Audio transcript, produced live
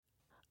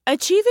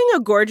Achieving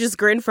a gorgeous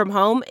grin from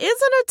home isn't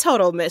a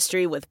total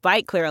mystery with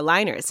Byte Clear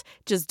aligners.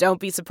 Just don't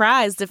be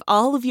surprised if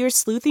all of your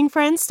sleuthing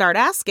friends start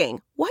asking,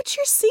 "What's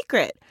your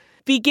secret?"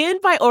 Begin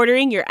by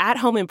ordering your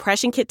at-home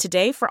impression kit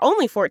today for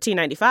only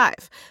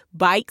 $14.95.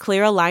 Byte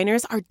Clear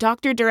aligners are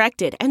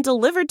doctor-directed and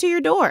delivered to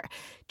your door.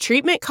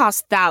 Treatment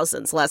costs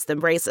thousands less than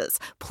braces.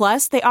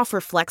 Plus, they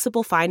offer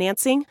flexible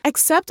financing,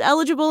 accept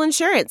eligible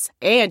insurance,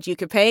 and you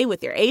can pay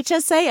with your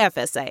HSA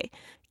FSA.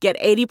 Get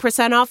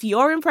 80% off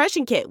your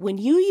impression kit when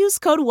you use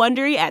code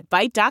WONDERY at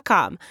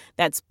Byte.com.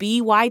 That's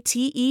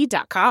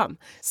BYTE.com.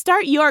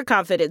 Start your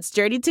confidence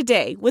journey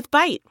today with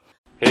Byte.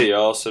 Hey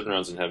y'all, 7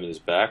 Rounds in Heaven is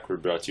back. We're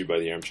brought to you by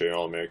the Armchair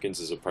All-Americans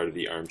as a part of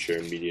the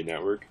Armchair Media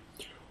Network.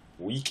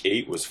 Week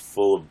 8 was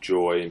full of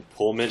joy in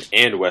Pullman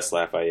and West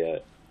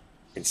Lafayette,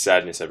 and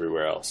sadness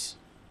everywhere else.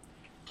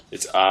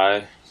 It's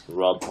I,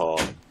 Rob Paul,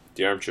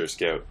 the Armchair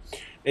Scout,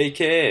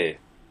 a.k.a.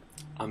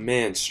 a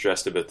man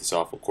stressed about this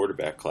awful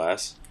quarterback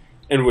class.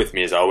 And with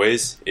me, as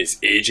always, is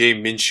AJ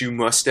Minshew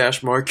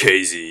Mustache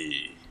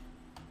Marchese.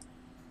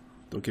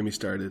 Don't get me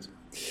started.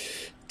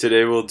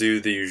 Today we'll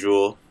do the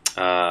usual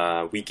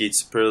Week 8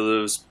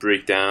 superlatives,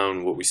 break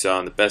down what we saw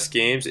in the best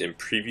games, and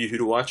preview who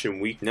to watch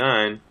in Week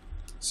 9.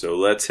 So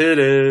let's hit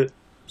it.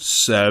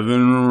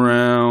 7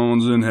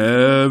 rounds in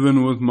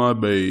heaven with my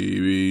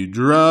baby,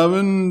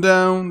 driving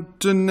down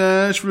to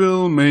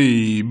Nashville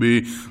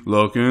maybe,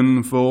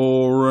 looking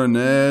for an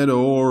Ed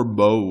or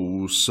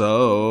Bosa.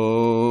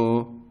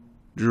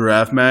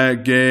 Draft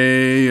Matt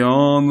Gay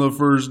on the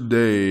first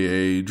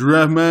day,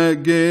 draft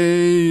Matt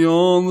Gay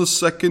on the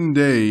second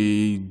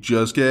day,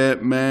 just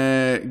get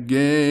Matt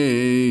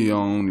Gay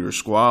on your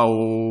squad.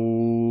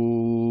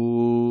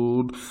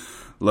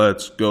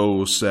 Let's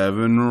go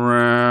 7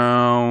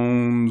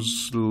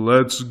 rounds,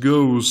 let's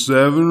go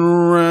 7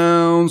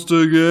 rounds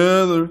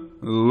together,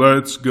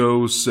 let's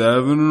go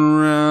 7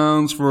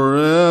 rounds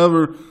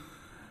forever,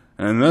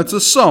 and that's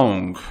a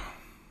song.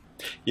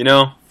 You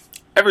know,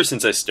 ever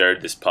since I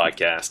started this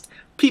podcast,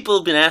 people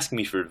have been asking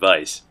me for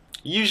advice.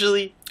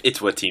 Usually,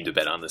 it's what team to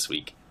bet on this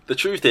week. The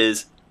truth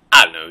is,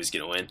 I don't know who's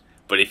going to win,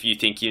 but if you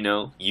think you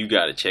know, you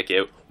got to check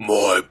out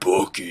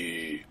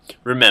MyBookie.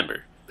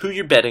 Remember, who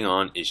you're betting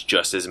on is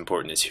just as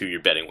important as who you're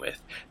betting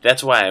with.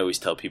 That's why I always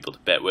tell people to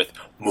bet with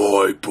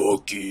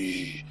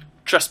MyBookie.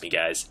 Trust me,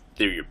 guys,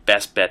 they're your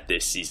best bet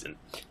this season.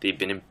 They've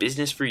been in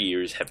business for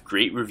years, have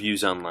great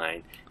reviews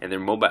online, and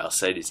their mobile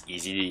site is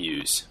easy to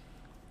use.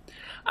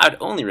 I'd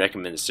only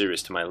recommend a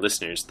service to my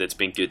listeners that's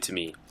been good to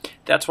me.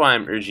 That's why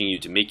I'm urging you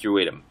to make your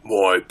way to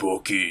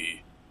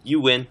MyBookie. You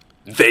win,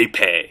 they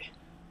pay.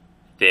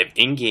 They have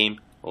in-game,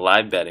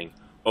 live betting,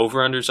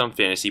 over-unders on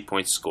fantasy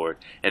points scored,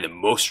 and the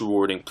most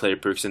rewarding player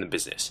perks in the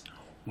business.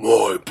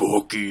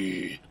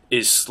 MyBookie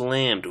is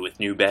slammed with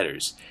new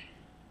bettors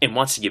and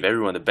wants to give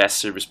everyone the best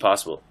service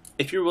possible.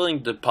 If you're willing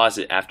to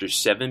deposit after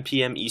 7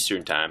 p.m.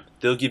 Eastern Time,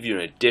 they'll give you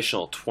an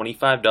additional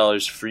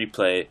 $25 free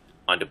play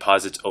on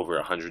deposits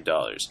over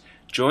 $100.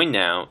 Join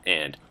now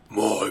and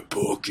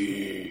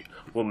MyBookie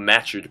will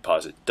match your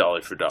deposit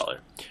dollar for dollar.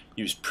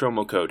 Use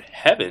promo code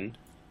HEAVEN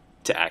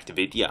to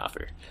activate the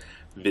offer.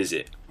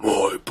 Visit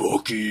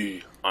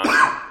MyBookie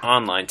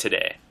online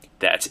today.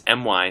 That's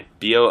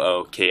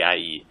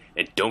MyBookie.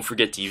 And don't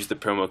forget to use the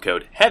promo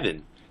code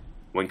HEAVEN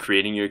when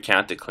creating your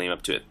account to claim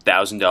up to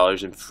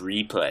 $1,000 in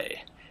free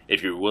play.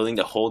 If you're willing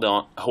to hold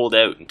out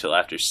until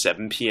after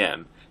 7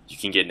 p.m., you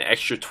can get an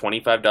extra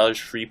 $25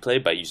 free play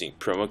by using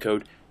promo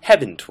code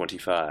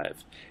HEAVEN25.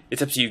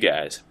 It's up to you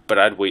guys, but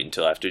I'd wait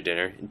until after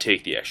dinner and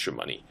take the extra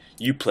money.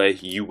 You play,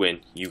 you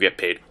win, you get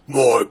paid.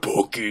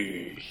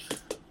 MyBookie.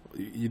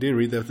 You didn't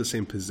read that with the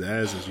same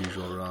pizzazz as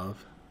usual, Rob.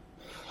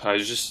 I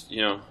was just,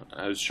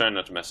 I was trying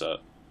not to mess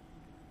up.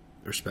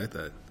 Respect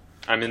that.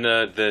 I'm in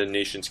the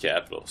nation's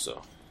capital,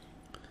 so.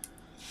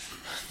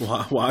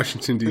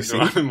 Washington, D.C.?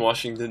 No, I'm in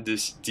Washington,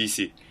 D.C.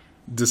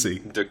 D.C.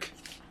 Duck.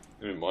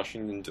 I'm in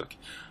Washington, Duck.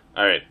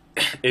 All right,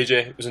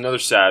 AJ, it was another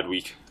sad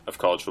week of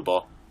college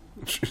football.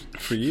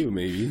 For you,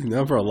 maybe.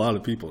 Not for a lot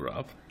of people,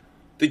 Rob.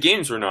 The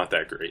games were not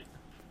that great.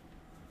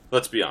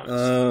 Let's be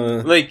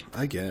honest.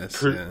 I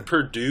guess.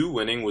 Purdue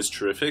winning was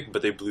terrific,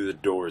 but they blew the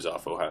doors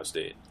off Ohio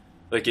State.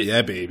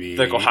 Yeah, baby.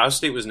 Like, Ohio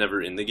State was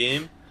never in the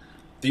game.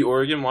 The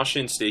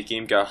Oregon-Washington State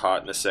game got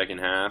hot in the second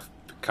half.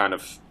 Kind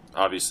of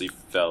obviously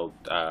fell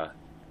down.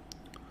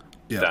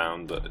 I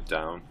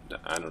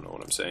don't know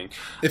what I'm saying.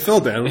 It fell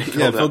down. It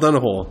fell down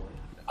a hole.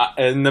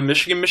 And the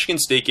Michigan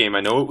State game, I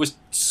know it was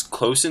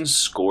close in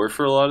score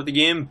for a lot of the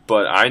game,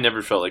 but I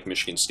never felt like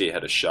Michigan State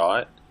had a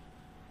shot.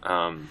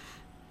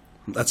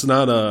 That's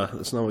not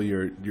what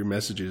your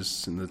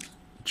messages in the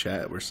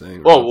chat were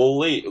saying. Oh, well,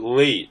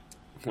 late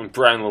when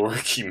Brian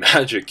Lewerke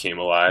Magic came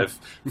alive,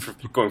 for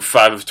going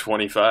 5 of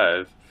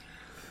 25.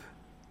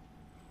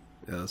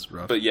 Yeah, that's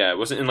rough. But yeah, it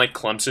wasn't in like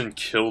Clemson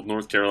killed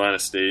North Carolina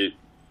State.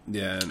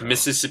 Yeah, no.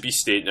 Mississippi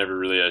State never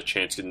really had a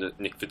chance because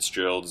Nick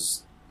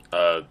Fitzgerald's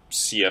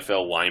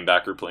CFL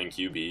linebacker playing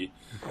QB.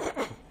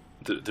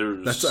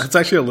 That's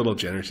actually a little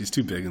generous. He's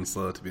too big and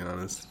slow, to be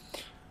honest.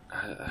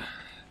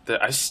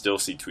 I still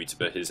see tweets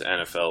about his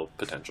NFL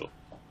potential.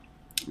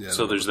 Yeah,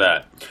 so there's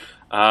that.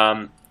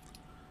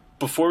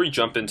 Before we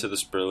jump into the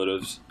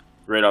superlatives,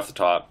 right off the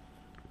top,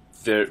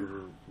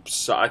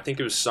 I think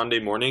it was Sunday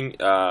morning,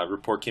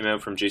 report came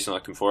out from Jason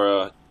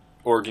LaCanfora,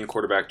 Oregon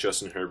quarterback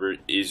Justin Herbert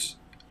is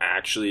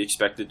actually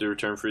expected to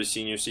return for his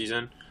senior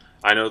season.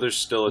 I know there's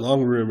still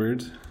long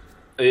rumored.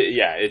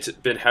 It's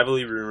been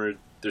heavily rumored.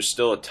 There's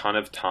still a ton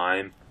of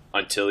time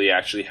until he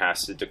actually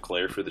has to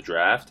declare for the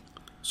draft.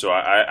 So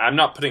I'm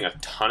not putting a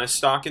ton of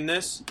stock in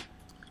this,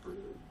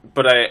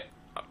 but I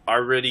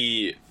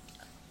already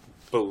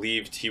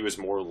believed he was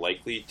more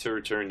likely to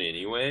return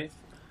anyway.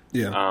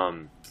 Yeah.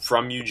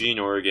 From Eugene,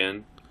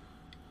 Oregon,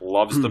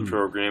 loves the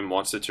program,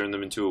 wants to turn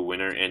them into a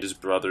winner, and his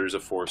brother's a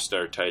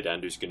 4-star tight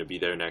end who's going to be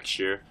there next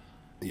year.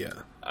 Yeah.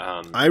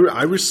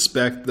 I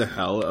respect the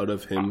hell out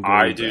of him.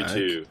 I do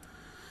too.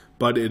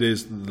 But it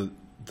is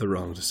the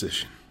wrong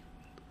decision.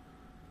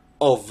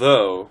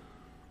 Although,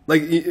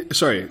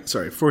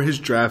 sorry, for his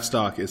draft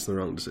stock, it's the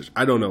wrong decision.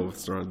 I don't know if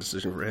it's the wrong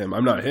decision for him.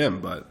 I'm not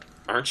him, but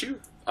aren't you?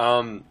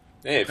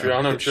 Hey, if you're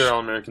on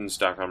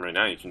AllAmericans.com right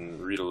now, you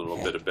can read a little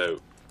bit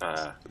about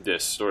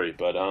this story.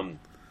 But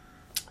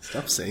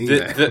stop saying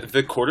that.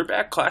 The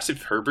quarterback class,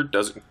 if Herbert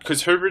doesn't,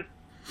 because Herbert,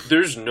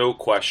 there's no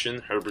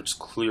question Herbert's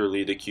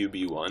clearly the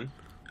QB1.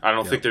 I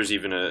don't think there's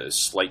even a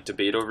slight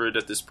debate over it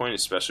at this point,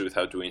 especially with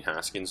how Dwayne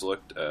Haskins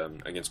looked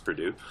against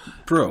Purdue.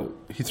 Bro,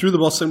 he threw the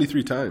ball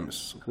 73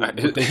 times. What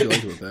don't you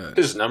like about that?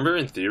 His number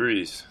and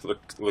theories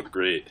look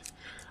great.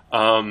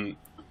 But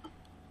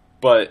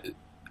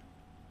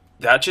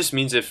that just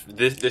means if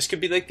this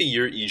could be like the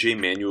year EJ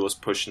Manuel was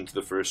pushed into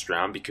the first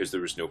round because there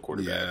was no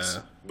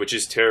quarterbacks, which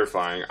is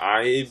terrifying.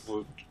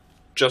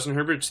 Justin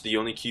Herbert's the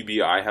only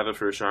QB I have a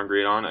first round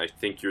grade on. I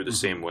think you're the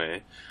same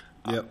way.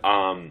 Yep.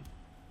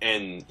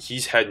 And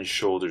he's head and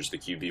shoulders the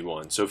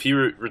QB1. So if he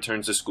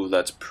returns to school,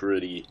 that's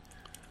pretty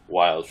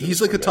wild.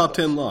 He's like a top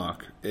 10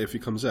 lock if he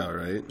comes out,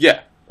 right?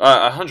 Yeah,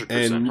 100%.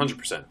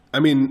 100%. I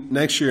mean,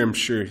 next year I'm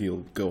sure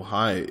he'll go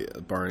high,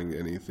 barring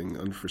anything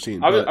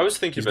unforeseen. I was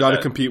thinking he's about got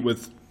to compete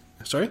with.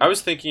 Sorry, I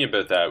was thinking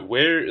about that.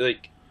 Where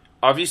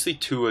obviously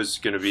Tua's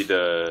going to be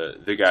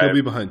the guy. He'll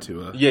be behind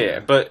Tua.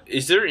 Yeah, but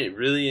is there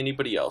really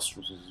anybody else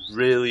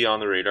really on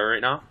the radar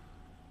right now?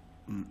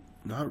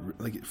 Not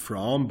like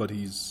Fromm, but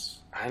he's.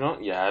 I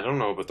don't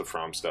know about the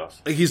Fromm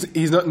stuff. He's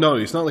not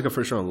like a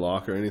first round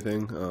lock or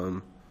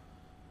anything.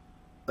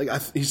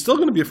 He's still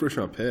going to be a first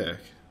round pick.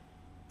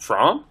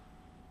 Fromm?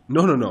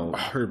 No,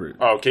 Herbert.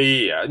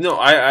 Okay, yeah. No,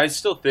 I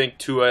still think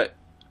Tua.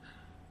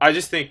 I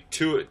just think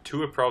Tua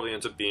probably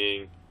ends up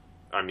being.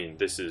 I mean,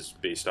 this is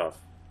based off.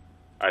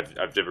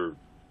 I've never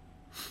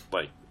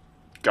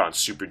gone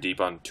super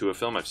deep on Tua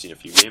film. I've seen a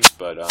few games,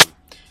 but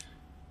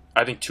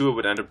I think Tua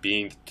would end up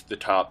being the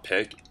top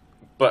pick.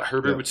 But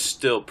Herbert would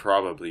still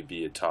probably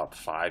be a top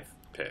 5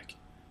 pick,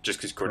 just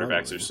because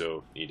quarterbacks are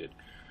so needed.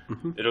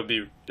 Mm-hmm.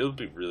 It'll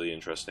be really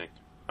interesting.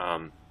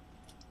 And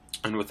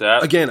with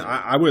that, again,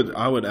 I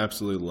would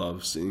absolutely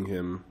love seeing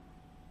him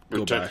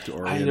go back to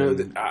Oregon. I know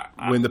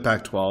win the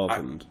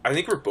Pac-12. I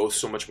think we're both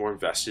so much more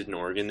invested in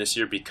Oregon this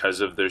year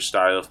because of their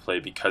style of play,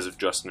 because of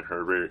Justin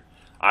Herbert.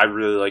 I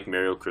really like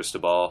Mario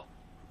Cristobal.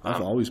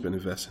 I've always been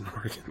invested in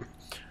Oregon.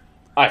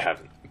 I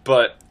haven't,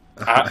 but.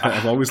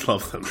 I've always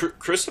loved them.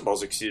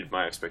 Cristobal's exceeded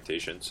my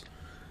expectations.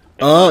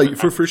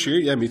 For first year?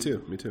 Yeah, me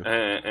too.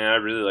 And I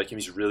really like him.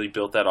 He's really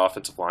built that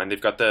offensive line. They've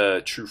got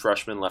the true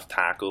freshman left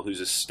tackle who's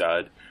a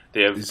stud.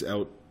 He's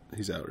out,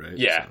 right?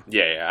 Yeah, so.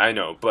 yeah, I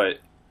know. But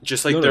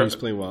just like he's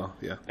playing well,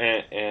 yeah.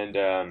 And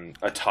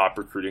a top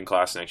recruiting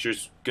class next year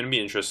is going to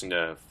be interesting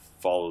to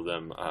follow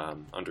them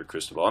under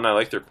Cristobal. And I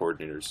like their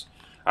coordinators.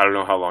 I don't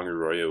know how long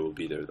Arroyo will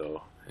be there,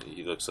 though.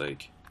 He looks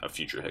like a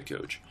future head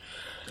coach.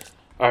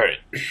 All right.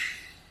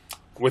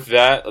 With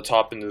that, let's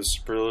hop into the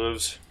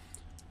superlatives.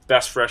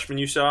 Best freshman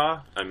you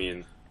saw? I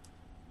mean...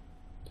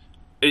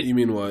 you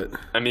mean what?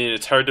 I mean,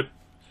 it's hard to...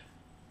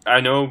 I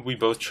know we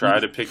both try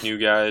to pick new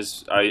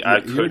guys. I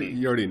couldn't.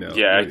 You already know.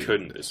 Yeah, I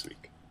couldn't this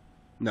week.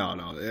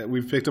 No.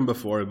 We've picked him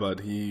before,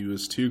 but he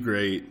was too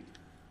great.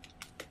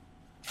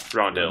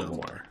 Rondale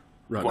Moore.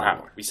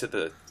 Wow, we said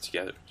that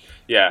together.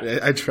 Yeah.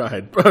 I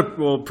tried.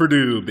 Well,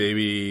 Purdue,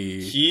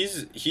 baby.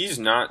 He's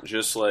not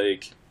just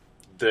like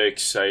the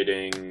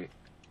exciting...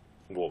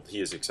 Well,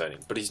 he is exciting,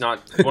 but he's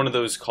not one of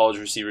those college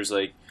receivers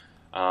like,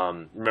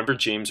 remember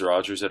James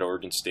Rogers at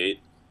Oregon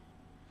State,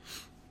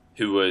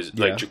 who was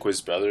like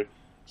Jaquiz's brother,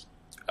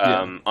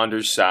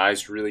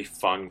 undersized, really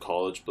fun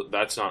college, but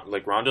that's not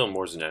like Rondale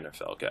Moore's an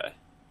NFL guy.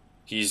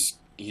 He's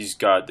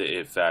got the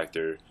it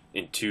factor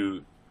in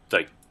 2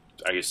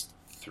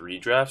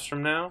 drafts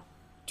from now,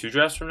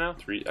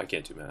 3. I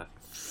can't do math.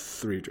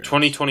 3 drafts.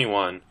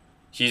 2021.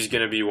 He's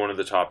going to be one of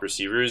the top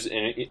receivers,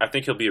 and I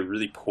think he'll be a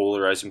really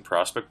polarizing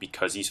prospect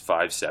because he's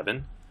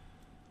 5'7".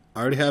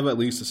 I already have at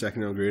least a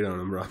second-round grade on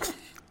him, bro.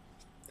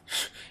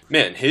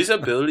 Man, his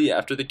ability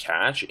after the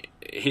catch,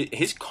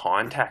 his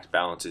contact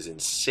balance is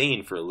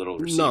insane for a little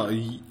receiver.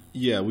 No,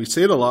 yeah, we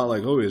say it a lot,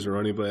 like, he's a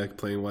running back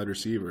playing wide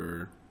receiver,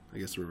 or I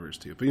guess reverse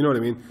too. But you know what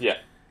I mean? Yeah.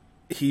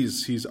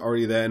 He's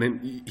already that,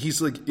 and he's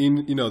like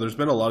there's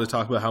been a lot of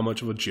talk about how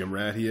much of a gym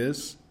rat he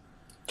is.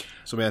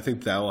 So, I mean, I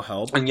think that will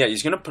help. And yeah,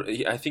 he's gonna put.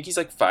 I think he's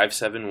like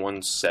 5'7",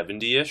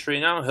 170-ish right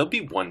now. He'll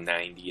be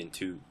 190 in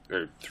 2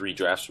 or 3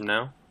 drafts from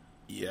now.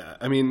 Yeah,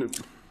 I mean,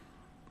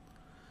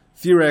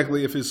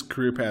 theoretically, if his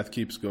career path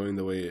keeps going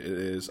the way it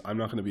is, I'm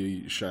not going to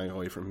be shying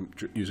away from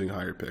using a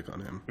higher pick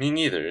on him. Me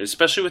neither,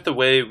 especially with the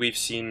way we've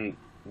seen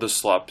the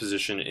slot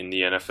position in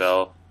the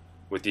NFL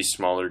with these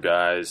smaller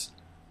guys.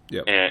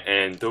 Yep.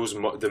 And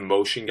the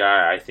motion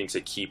guy, I think, is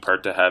a key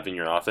part to have in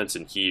your offense,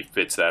 and he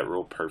fits that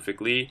role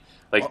perfectly.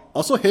 Like,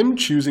 also, him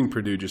choosing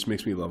Purdue just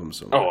makes me love him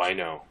so much. Oh, I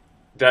know.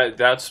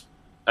 That's.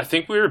 I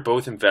think we were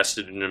both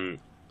invested in him.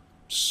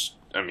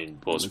 I mean,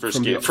 well, his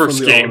first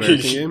game,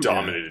 he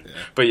dominated. Yeah.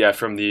 But yeah,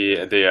 from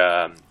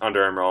the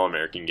Under Armour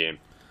All-American game.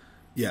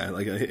 Yeah,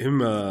 like him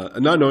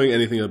not knowing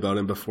anything about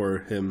him before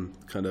him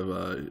kind of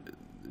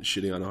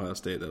shitting on Ohio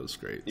State, that was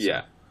great. So.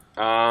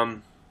 Yeah.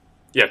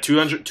 Yeah,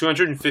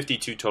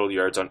 252 total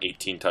yards on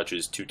 18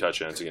 touches, 2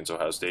 touchdowns against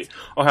Ohio State.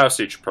 Ohio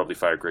State should probably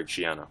fire Greg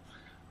Schiano.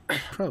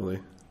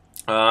 Probably.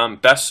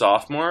 Best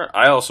sophomore,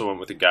 I also went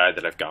with a guy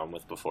that I've gone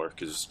with before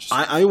because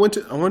I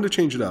wanted to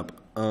change it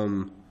up.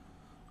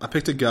 I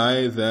picked a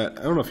guy that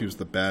I don't know if he was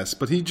the best,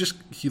 but he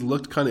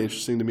looked kind of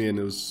interesting to me, and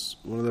it was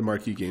one of the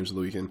marquee games of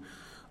the weekend.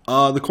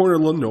 The corner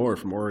Lenore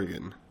from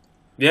Oregon.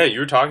 Yeah,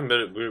 you were talking about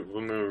it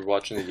when we were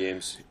watching the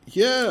games.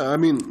 Yeah, I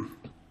mean,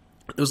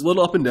 it was a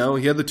little up and down.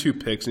 He had the 2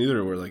 picks,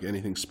 neither were like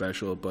anything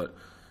special, but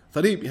I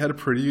thought he had a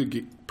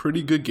pretty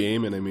good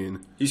game, and I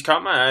mean, he's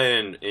caught my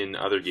eye in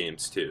other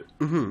games too.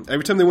 Mm-hmm.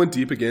 Every time they went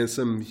deep against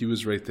him, he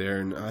was right there,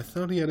 and I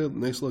thought he had a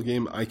nice little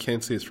game. I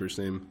can't say his first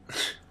name.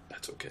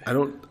 That's okay. I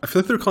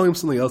feel like they're calling him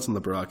something else in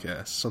the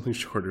broadcast, something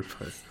shorter,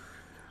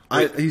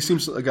 but he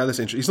seems a guy that's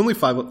interesting. He's only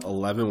 5'11",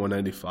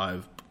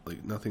 195,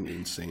 like nothing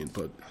insane,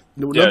 but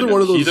another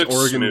one of those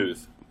Oregon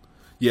smooth.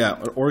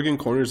 Yeah, Oregon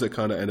corners that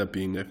kind of end up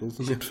being nickels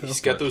in the NFL.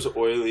 He's got those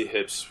oily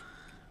hips.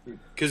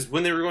 Because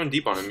when they were going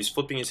deep on him, he's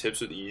flipping his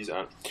hips with ease.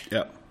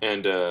 Yeah.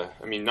 And, I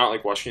mean, not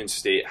like Washington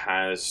State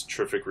has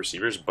terrific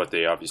receivers, but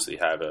they obviously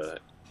have a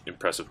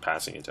impressive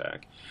passing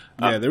attack.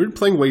 Yeah, they were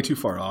playing way too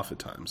far off at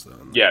times,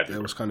 though. Yeah.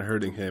 That was kind of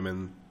hurting him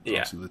and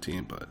also the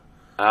team. But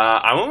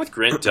I went with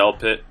Grant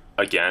Delpit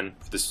again.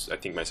 This I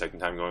think, my second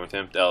time going with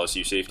him, the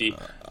LSU safety.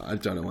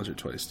 I've done it once or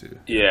twice, too.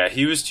 Yeah,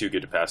 he was too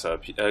good to pass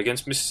up.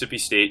 Against Mississippi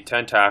State,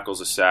 10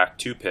 tackles, a sack,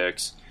 2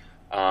 picks.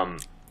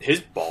 His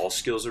ball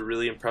skills are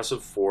really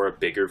impressive for a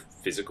bigger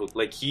physical.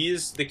 Like, he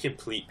is the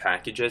complete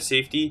package as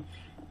safety.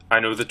 I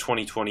know the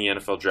 2020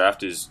 NFL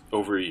draft is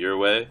over a year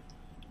away,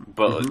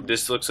 but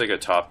this looks like a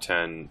top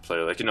 10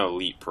 player, like an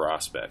elite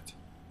prospect.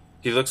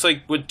 He looks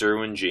like what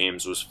Derwin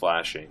James was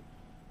flashing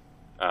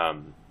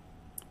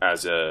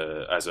as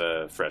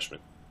a freshman.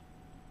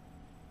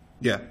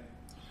 Yeah,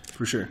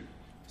 for sure.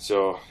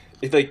 So,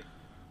 like,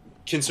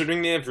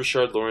 considering they have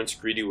Rashard Lawrence,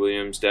 Greedy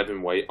Williams,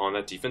 Devin White on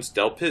that defense,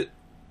 Delpit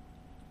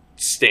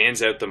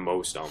stands out the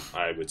most,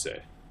 I would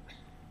say,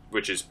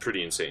 which is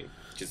pretty insane.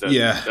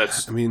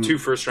 That's I mean, 2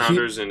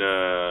 first-rounders and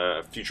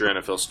a future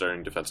NFL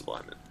starting defensive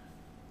lineman.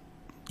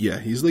 Yeah,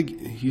 he's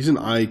an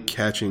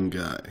eye-catching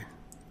guy.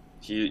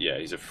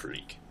 He's a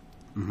freak.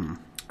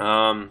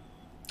 Mm-hmm.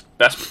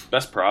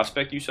 Best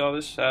prospect you saw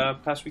this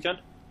past weekend?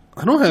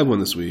 I don't have one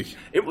this week.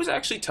 It was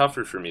actually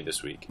tougher for me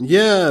this week.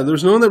 Yeah,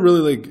 there's no one that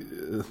really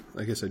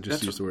I guess I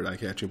just used the word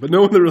eye-catching, but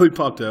no one that really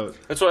popped out.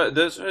 That's what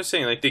I was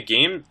saying. Like the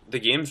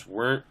games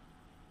weren't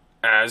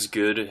as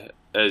good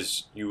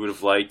as you would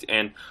have liked,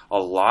 and a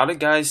lot of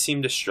guys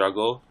seemed to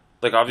struggle.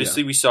 Like,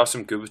 obviously, we saw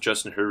some good with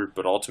Justin Herbert,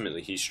 but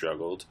ultimately he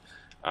struggled.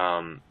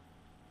 In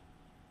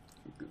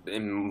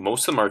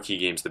most of the marquee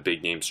games, the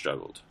big names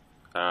struggled.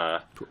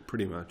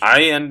 Pretty much.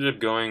 I ended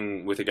up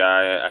going with a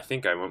guy, I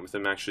think I went with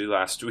him actually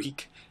last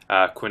week,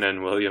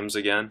 Quinnen Williams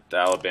again, the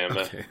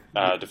Alabama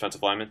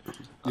defensive lineman.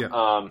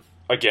 Yeah.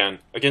 Again,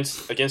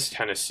 against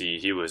Tennessee,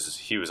 he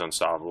was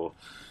unstoppable.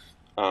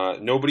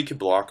 Nobody could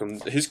block him.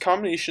 His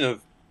combination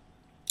of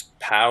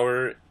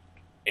power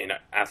and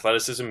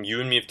athleticism, you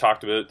and me have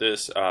talked about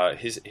this.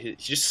 He's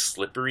just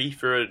slippery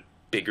for a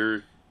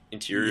bigger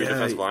interior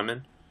defensive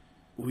lineman.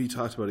 We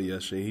talked about it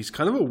yesterday. He's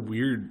kind of a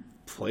weird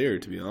player,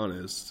 to be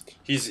honest.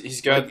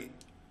 He's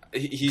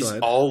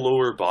all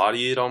lower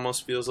body. It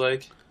almost feels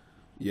like.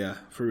 Yeah,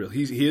 for real.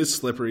 He is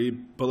slippery,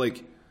 but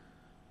like,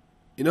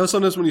 you know,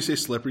 sometimes when you say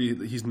slippery,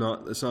 it's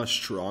not a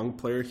strong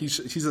player. He's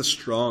a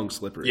strong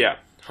slippery. Yeah,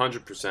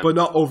 100%. But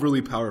not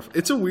overly powerful.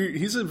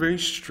 He's a very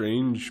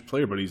strange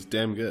player, but he's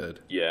damn good.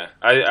 Yeah,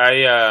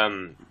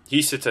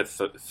 he sits at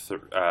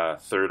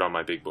third on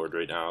my big board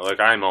right now. Like,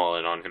 I'm all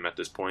in on him at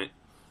this point.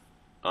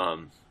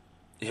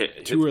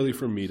 Too early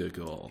for me to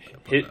go all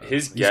that.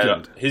 His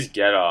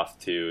get off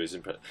too is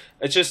impressive.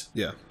 It's just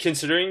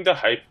considering the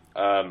hype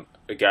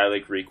a guy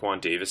like Raekwon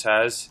Davis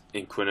has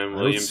in Quinnen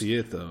Williams. I don't see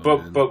it though.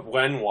 But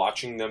when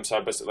watching them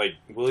side by side, like,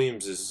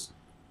 Williams is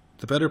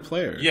the better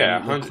player.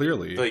 Yeah,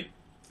 clearly, like,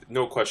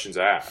 no questions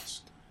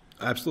asked.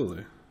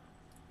 Absolutely.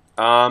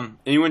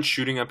 Anyone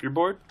shooting up your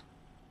board?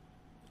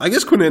 I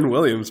guess Quinnen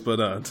Williams, but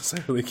does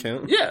that really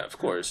count? Yeah, of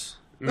course.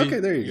 I mean, okay,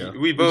 there you go.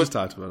 We both just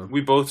talked about him.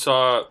 We both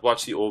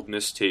watched the Old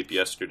Miss tape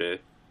yesterday.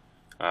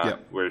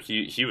 where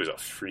he was a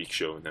freak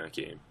show in that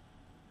game.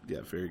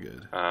 Yeah, very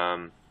good.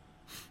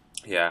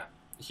 Yeah.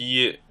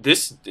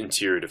 This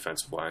interior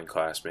defensive line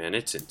class, man,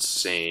 it's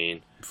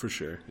insane. For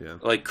sure, yeah.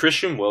 Like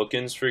Christian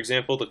Wilkins, for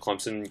example, the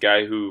Clemson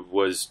guy who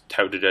was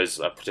touted as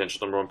a potential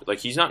number one, like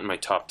he's not in my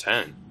top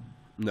 10.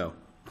 No.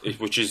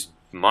 Which is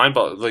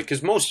mind-boggling. Like,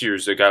 because most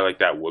years a guy like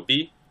that would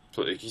be.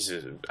 He's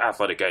an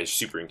athletic guy, he's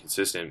super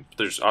inconsistent.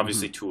 There's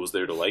obviously tools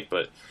there to like,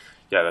 but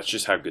yeah, that's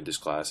just how good this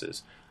class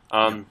is.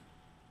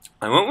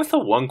 I went with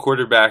one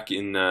quarterback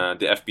in the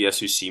FBS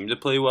who seemed to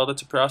play well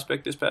that's a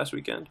prospect this past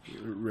weekend.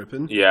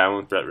 Rippin? Yeah, I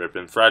went with Brett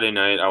Rippin. Friday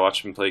night, I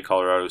watched him play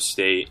Colorado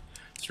State.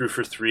 Threw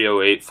for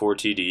 308, 4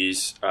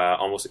 TDs,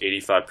 almost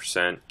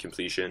 85%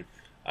 completion.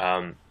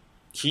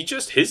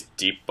 His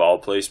deep ball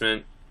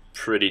placement,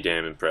 pretty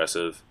damn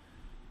impressive.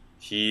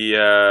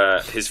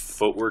 His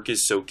footwork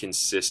is so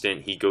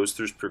consistent. He goes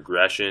through his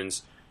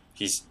progressions.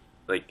 He's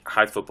like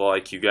high football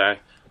IQ guy.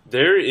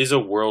 There is a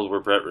world where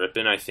Brett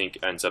Rippin, I think,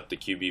 ends up the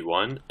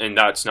QB1, and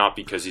that's not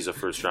because he's a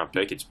first-round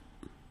pick. It's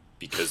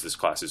because this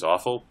class is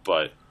awful,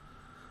 but...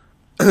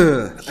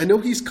 I know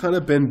he's kind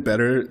of been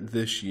better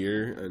this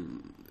year,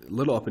 and a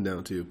little up and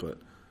down, too, but...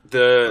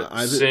 The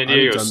San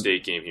Diego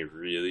State game, he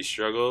really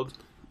struggled.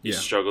 He Yeah.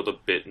 struggled a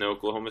bit in the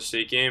Oklahoma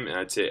State game, and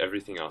I'd say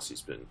everything else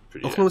he's been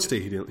pretty Oklahoma active.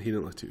 State, he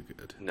didn't look too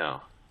good.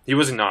 No. He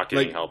was not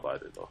getting Like- help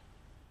either, though.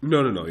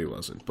 No, he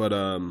wasn't. But,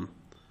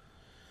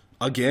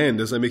 again,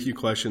 does that make you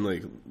question,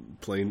 like,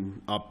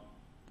 playing up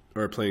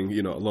or playing,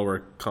 lower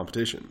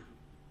competition?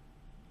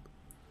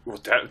 Well,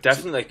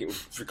 definitely, like,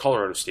 for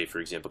Colorado State, for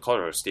example,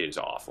 Colorado State is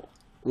awful.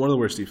 One of the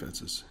worst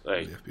defenses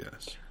Like- in the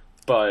FBS.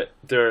 But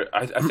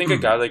I think a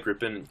guy like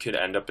Rippin could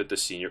end up at the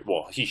senior...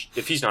 Well,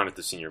 if he's not at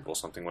the Senior Bowl,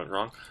 something went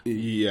wrong.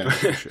 Yeah,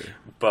 for sure.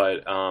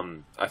 But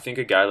I think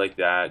a guy like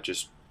that,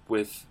 just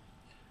with...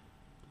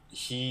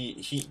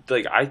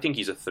 I think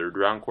he's a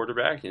third-round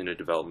quarterback and a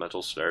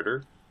developmental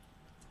starter.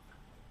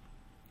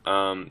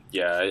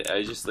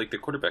 I just, like, the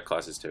quarterback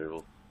class is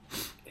terrible.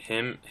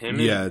 Him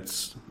Yeah,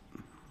 it's...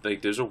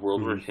 like, there's a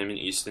world where him and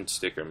Easton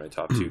Stick are my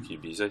top two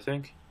QBs, I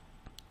think.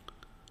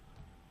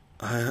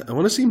 I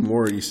want to see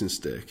more Easton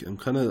Stick. I'm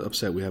kind of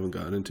upset we haven't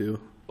gotten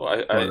into.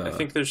 Well, I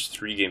think there's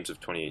 3 games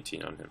of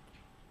 2018 on him.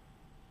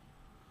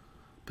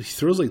 But he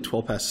throws like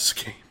 12 passes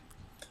a game.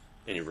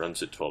 And he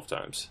runs it 12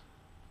 times.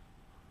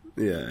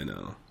 Yeah, I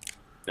know.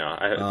 No,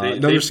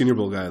 Another Senior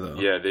Bowl guy, though.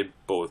 Yeah, they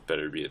both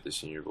better be at the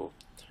Senior Bowl.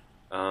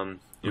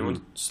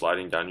 Anyone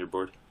sliding down your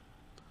board?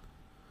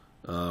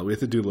 We have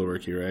to do a little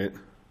work here, right?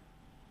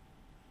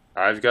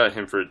 I've got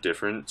him for a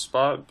different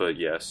spot, but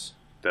yes,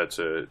 that's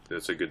a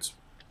good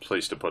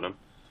place to put him.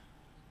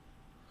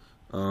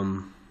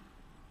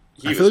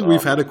 I feel like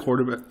we've had a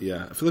quarterback.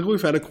 Yeah, I feel like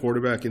we've had a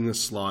quarterback in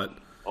this slot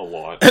a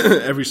lot.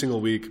 every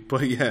single week.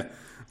 But yeah,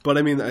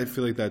 I mean, I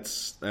feel like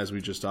that's, as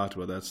we just talked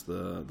about, that's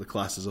the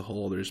class as a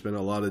whole. There's been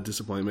a lot of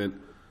disappointment.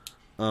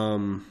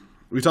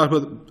 We talked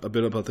a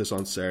bit about this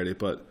on Saturday,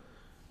 but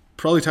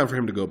probably time for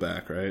him to go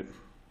back, right?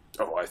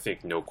 Oh, I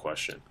think no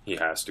question. He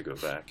has to go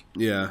back.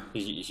 Yeah.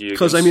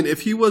 Because, I mean,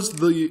 if he was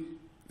the...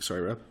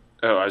 Sorry, Rep.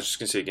 Oh, I was just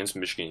going to say, against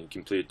Michigan, he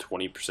completed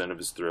 20% of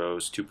his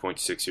throws,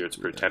 2.6 yards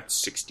per attempt,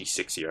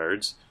 66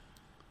 yards.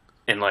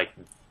 And, like,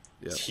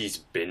 he's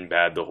been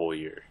bad the whole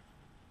year.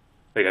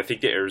 Like, I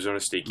think the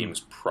Arizona State game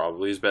was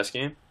probably his best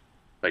game.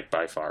 Like,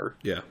 by far.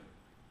 Yeah.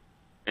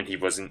 And he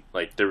wasn't,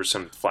 like, there were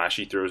some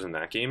flashy throws in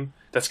that game.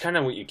 That's kind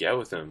of what you get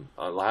with him.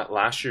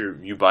 Last year,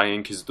 you buy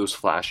in because those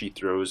flashy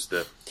throws,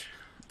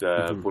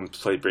 when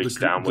play breaks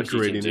down, what he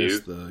can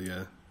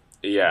do.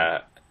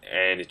 Yeah,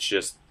 and it's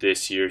just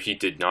this year he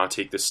did not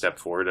take the step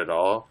forward at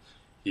all.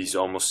 He's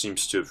almost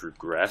seems to have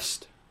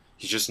regressed.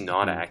 He's just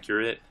not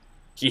accurate.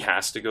 He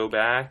has to go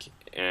back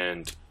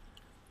and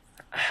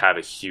have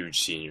a huge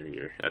senior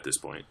year at this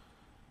point.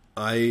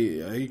 I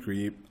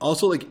agree.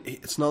 Also, like,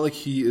 it's not like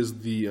he is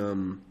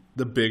the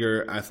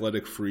bigger,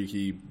 athletic,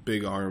 freaky,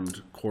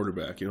 big-armed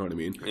quarterback. You know what I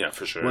mean? Yeah,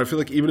 for sure. Where I feel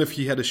like even if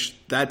he had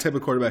that type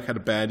of quarterback had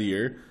a bad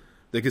year,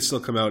 they could still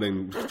come out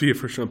and be a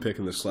first-round pick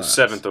in this class.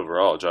 7th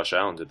overall, Josh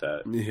Allen did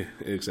that. Yeah,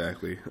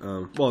 exactly.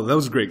 Well, that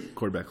was a great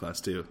quarterback class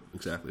too.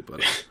 Exactly,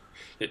 but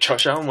yeah,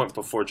 Josh Allen went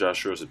before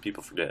Josh Rosen.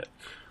 People forget.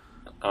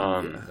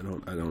 I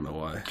don't know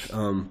why.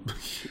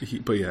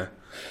 But yeah.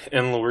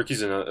 And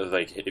Lewerke's another,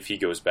 like, if he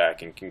goes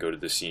back and can go to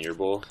the Senior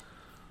Bowl,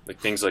 like,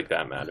 things like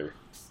that matter.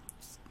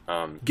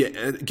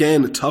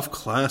 Again, a tough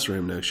class for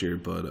him next year,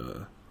 but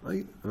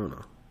I don't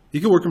know.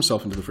 He could work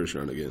himself into the first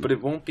round again. But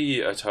it won't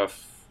be a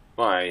tough.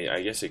 Well,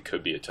 I guess it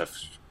could be a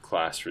tough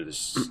class for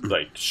this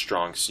like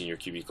strong senior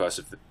QB class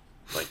if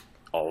like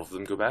all of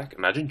them go back.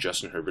 Imagine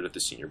Justin Herbert at the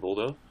Senior Bowl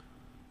though.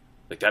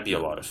 Like that'd be a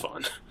lot of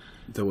fun.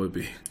 That would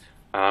be.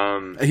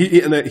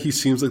 He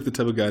seems like the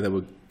type of guy that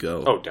would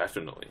go. Oh,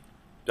 definitely.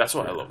 That's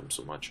why I love him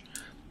so much.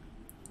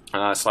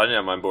 Sliding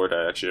down my board,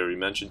 I actually already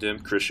mentioned him.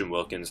 Christian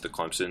Wilkins, the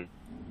Clemson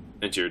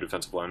interior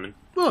defensive lineman.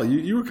 Well,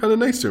 you were kind of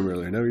nice to him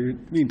earlier. Now you're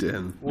mean to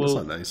him. Well,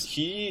 that's not nice.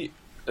 He,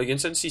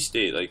 against NC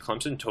State, like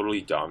Clemson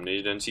totally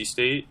dominated NC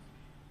State.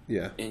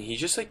 Yeah. And he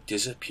just like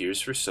disappears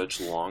for such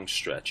long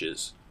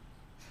stretches.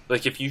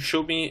 Like, if you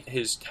showed me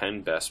his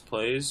 10 best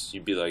plays,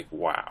 you'd be like,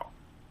 wow,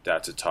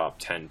 that's a top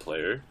 10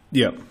 player.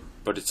 Yeah.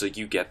 But it's like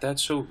you get that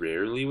so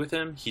rarely with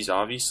him. He's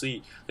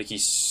obviously, like,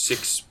 he's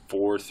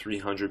 6'4",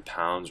 300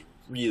 pounds,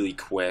 really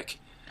quick,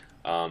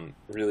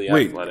 really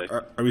athletic.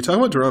 Are we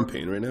talking about Deron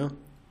Payne right now?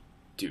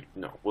 Dude,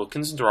 no.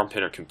 Wilkins and Deron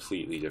Payne are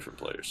completely different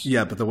players.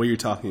 Yeah, but the way you're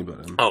talking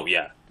about him. Oh,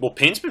 yeah. Well,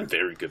 Payne's been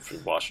very good for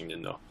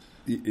Washington, though.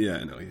 Yeah,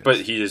 I know. Yes.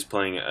 But he is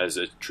playing as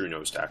a true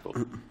nose tackle.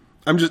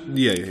 I'm just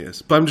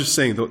yes, but I'm just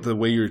saying the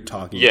way you're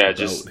talking about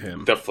just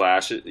him. The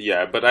flash.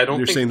 Yeah, but I don't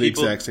You're think saying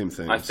people, the exact same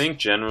thing. I think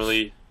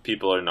generally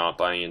people are not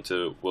buying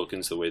into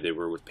Wilkins the way they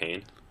were with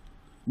Payne.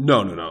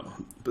 No.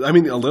 But I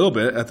mean, a little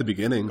bit at the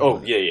beginning. Oh,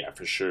 but. yeah,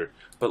 for sure.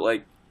 But,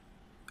 like,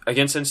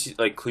 against NC,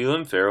 like,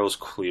 Cleveland Farrell's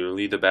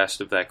clearly the best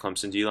of that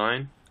Clemson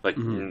D-line. Like,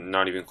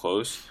 not even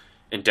close.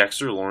 And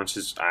Dexter Lawrence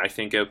has, I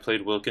think,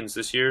 outplayed Wilkins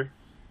this year.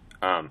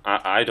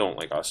 I don't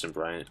like Austin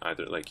Bryant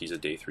either. Like, he's a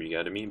day 3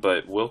 guy to me.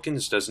 But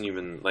Wilkins doesn't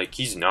even, like,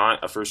 he's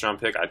not a first-round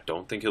pick. I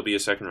don't think he'll be a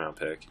second-round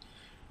pick.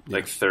 Yeah.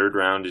 Like, third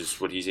round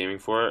is what he's aiming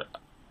for.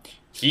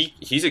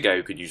 He's a guy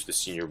who could use the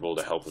Senior Bowl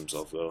to help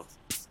himself, though.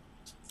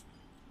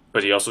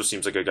 But he also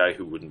seems like a guy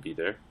who wouldn't be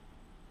there.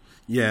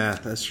 Yeah,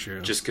 that's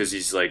true. Just because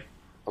he's, like,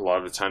 a lot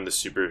of the time the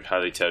super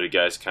highly touted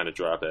guys kind of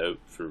drop out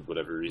for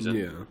whatever reason.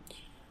 Yeah.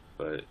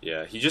 But,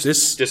 yeah, he just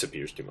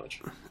disappears too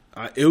much.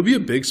 It would be a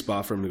big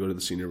spot for him to go to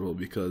the Senior Bowl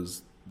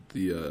because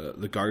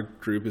the guard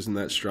group isn't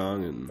that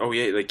strong. And oh,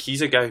 yeah, like,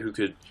 he's a guy who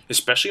could,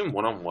 especially in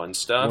one-on-one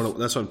stuff.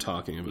 That's what I'm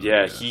talking about.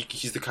 Yeah,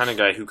 he's the kind of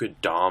guy who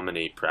could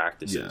dominate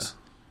practices.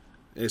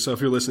 Yeah. Hey, so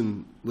if you're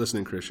listening,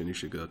 Christian, you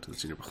should go to the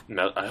Senior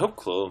Bowl. I hope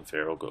Cleveland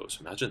Farrell goes.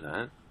 Imagine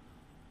that.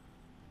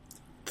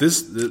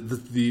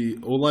 The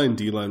O-line,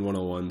 D-line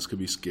 101s could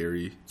be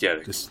scary. Yeah.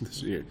 This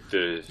year.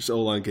 Just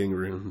O-line getting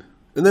ruined.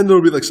 And then there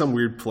will be like some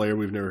weird player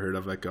we've never heard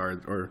of at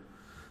guard or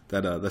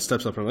that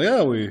steps up and like,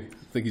 oh, we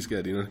think he's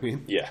good. You know what I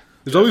mean? Yeah.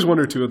 There's always one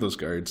or two of those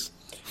guards.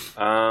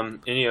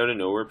 Any out of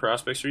nowhere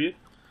prospects for you?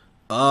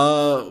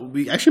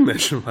 We actually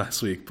mentioned him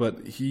last week,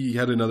 but he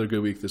had another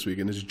good week this week,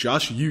 and it's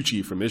Josh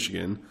Uche from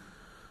Michigan.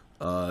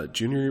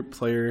 Junior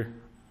player,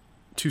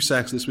 2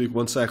 sacks this week,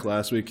 1 sack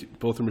last week,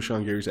 both from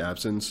Rashawn Gary's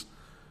absence.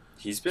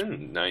 He's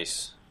been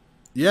nice.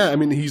 Yeah, I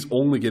mean, he's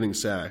only getting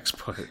sacks,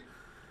 but...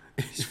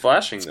 He's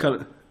flashing,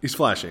 he's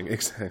flashing,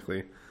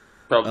 exactly.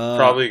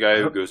 Probably a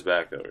guy who goes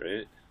back, though,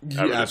 right?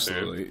 Yeah,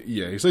 absolutely. Assume.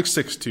 Yeah, he's like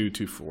 6'2",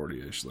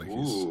 240-ish. Like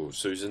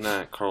so he's in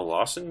that Carl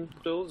Lawson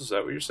build? Is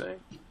that what you're saying?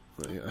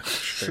 Yeah,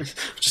 sure.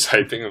 Just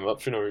hyping him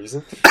up for no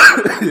reason.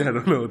 Yeah, I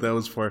don't know what that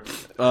was for.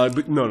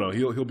 But no,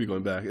 he'll be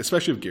going back,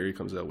 especially if Gary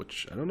comes out,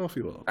 which I don't know if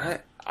he will. I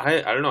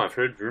don't know. I've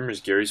heard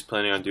rumors Gary's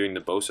planning on doing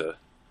the Bosa,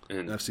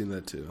 and I've seen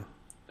that too.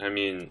 I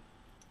mean,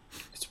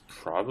 it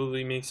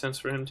probably makes sense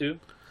for him too.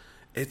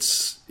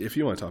 It's if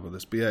you want to talk about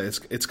this, but yeah,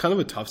 it's kind of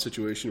a tough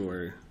situation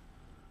where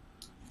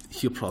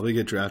he'll probably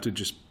get drafted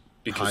just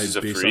because he's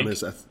a based freak. On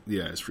his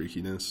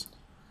freakiness.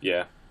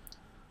 Yeah,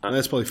 and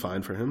that's probably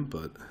fine for him,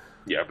 but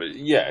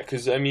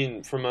because I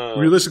mean, from a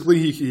realistically,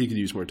 he could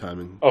use more time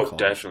in college.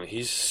 Definitely,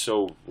 he's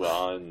so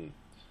raw and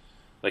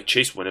like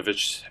Chase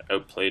Winovich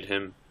outplayed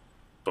him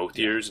both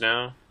years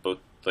now, both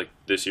like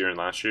this year and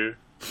last year.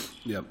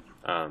 Yep.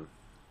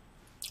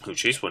 Who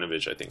Chase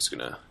Winovich I think is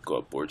gonna go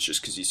up boards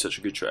just because he's such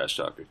a good trash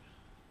talker.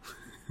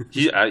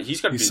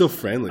 He's so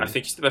friendly. I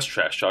think he's the best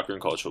trash talker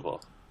in college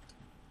football.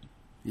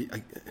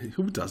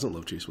 Who doesn't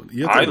love Chase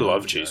Winovich? I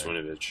love Chase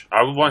Winovich.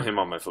 I would want him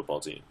on my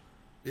football team.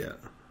 Yeah.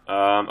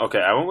 Okay,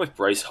 I went with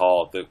Bryce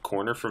Hall, the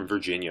corner from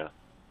Virginia.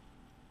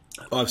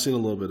 Oh, I've seen a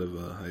little bit of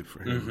hype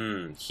for him.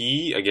 Mm-hmm.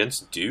 He,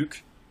 against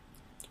Duke,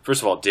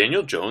 first of all,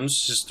 Daniel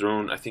Jones has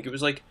thrown, I think it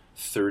was like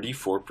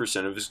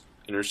 34% of his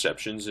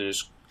interceptions in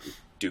his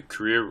Duke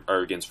career are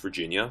against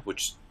Virginia,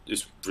 which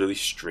is really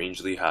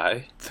strangely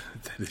high.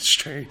 That is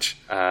strange.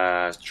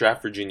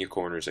 Draft Virginia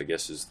corners, I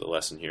guess, is the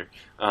lesson here.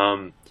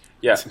 But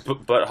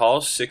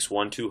Hall's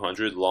 6'1",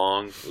 200,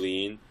 long,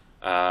 lean.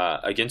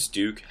 Against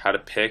Duke, had a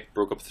pick,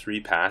 broke up 3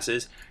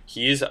 passes.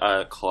 He is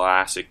a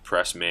classic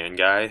press man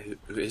guy.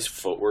 His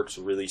footwork's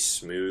really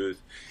smooth.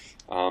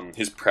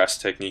 His press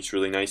technique's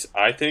really nice.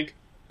 I think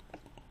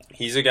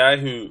he's a guy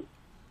who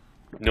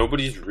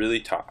nobody's really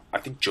talked. I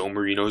think Joe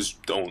Marino's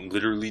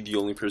literally the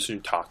only person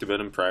who talked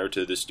about him prior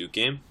to this Duke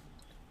game.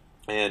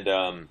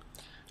 And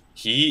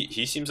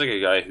he seems like a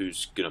guy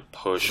who's gonna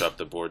push up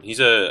the board.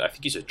 I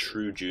think he's a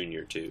true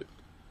junior too.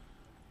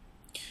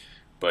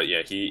 But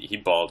yeah,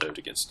 he balled out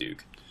against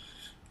Duke.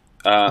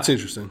 That's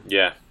interesting.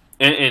 Yeah,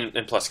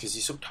 and plus because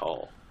he's so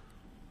tall.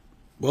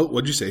 Well,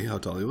 what'd you say? How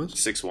tall he was?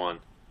 6'1".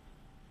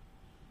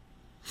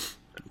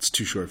 It's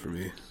too short for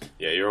me.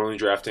 Yeah, you're only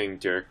drafting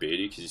Derek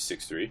Beatty because he's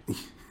 6'3".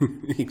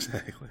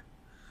 Exactly.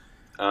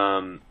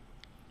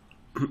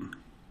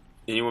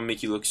 Anyone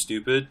make you look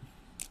stupid?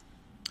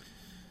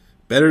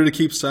 Better to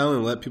keep silent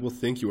and let people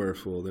think you are a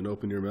fool than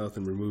open your mouth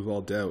and remove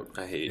all doubt.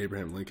 I hate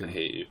Abraham Lincoln. I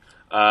hate you.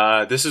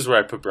 This is where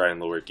I put Brian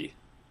Lewerke.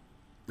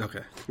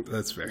 Okay,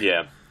 that's fair.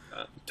 Yeah.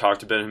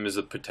 Talked about him as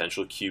a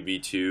potential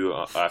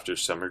QB2 after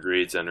summer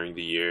grades entering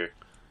the year.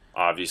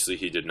 Obviously,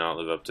 he did not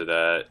live up to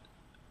that.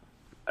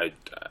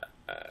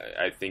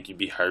 I think you'd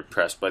be hard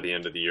pressed by the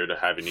end of the year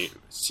to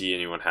see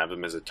anyone have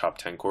him as a top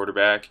 10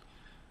 quarterback,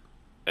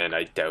 and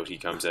I doubt he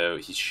comes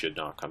out. He should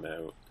not come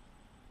out.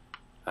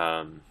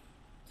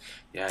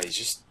 He's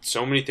just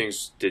so many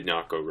things did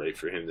not go right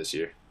for him this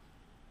year.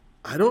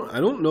 I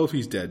don't know if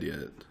he's dead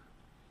yet.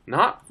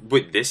 Not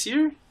with this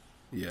year.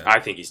 Yeah, I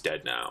think he's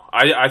dead now.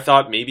 I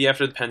thought maybe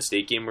after the Penn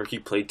State game where he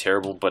played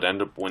terrible but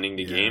ended up winning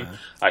the game,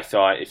 I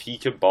thought if he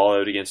could ball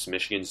out against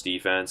Michigan's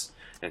defense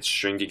and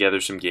string together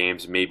some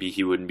games, maybe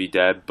he wouldn't be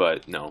dead.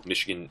 But no,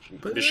 Michigan.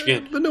 But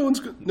no one's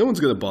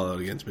gonna ball out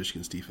against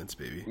Michigan's defense,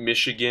 baby.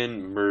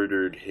 Michigan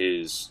murdered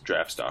his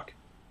draft stock.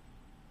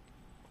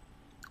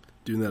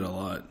 Doing that a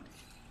lot.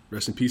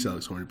 Rest in peace,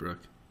 Alex Hornibrook.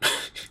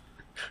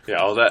 Yeah,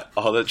 all that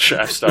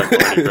draft stock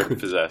Hornibrook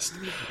possessed.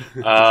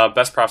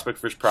 Best prospect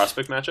versus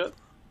prospect matchup.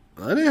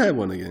 I didn't have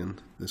one again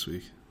this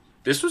week.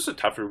 This was a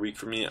tougher week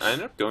for me. I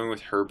ended up going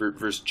with Herbert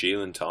versus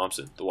Jalen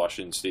Thompson, the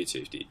Washington State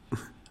safety.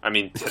 I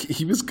mean,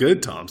 he was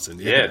good, Thompson.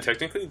 Yeah,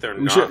 technically they're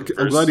not.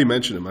 I'm glad you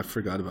mentioned him. I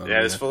forgot about him.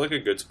 Yeah, this felt like a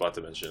good spot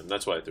to mention him.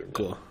 That's why I threw him.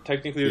 Cool.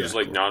 Technically, it was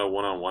not a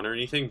one-on-one or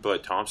anything,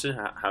 but Thompson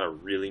had a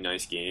really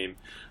nice game.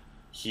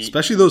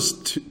 Especially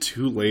those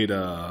two late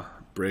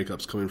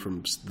breakups coming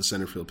from the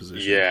center field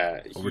position.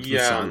 Yeah, over to the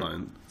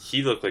sideline.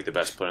 He looked like the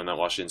best player in that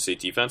Washington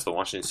State defense. The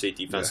Washington State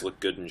defense looked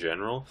good in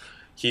general.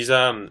 He's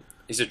a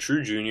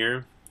true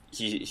junior.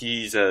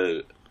 He's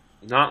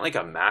not like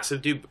a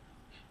massive dude,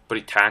 but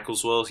he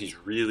tackles well. He's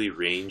really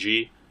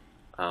rangy.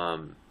 I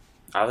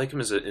like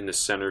him in the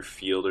center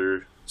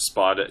fielder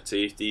spot at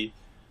safety.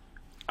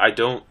 I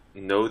don't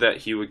know that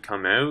he would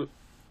come out,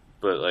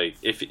 but like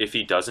if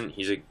he doesn't,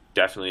 he's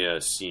definitely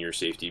a senior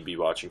safety to be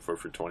watching for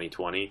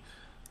 2020.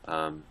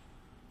 And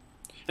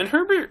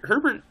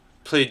Herbert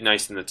played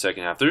nice in the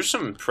second half. There's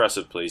some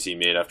impressive plays he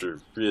made after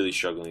really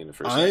struggling in the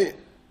first half.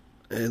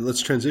 And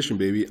let's transition,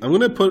 baby. I'm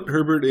going to put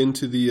Herbert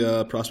into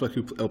the prospect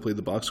who outplayed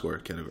the box score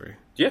category.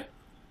 Yeah,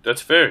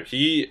 that's fair.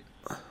 He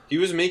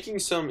was making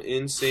some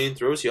insane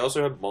throws. He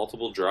also had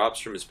multiple drops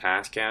from his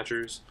pass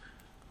catchers.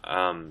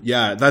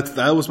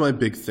 That was my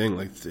big thing.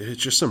 Like,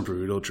 it's just some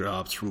brutal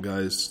drops from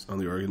guys on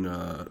the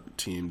Oregon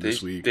team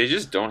this week. They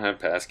just don't have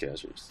pass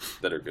catchers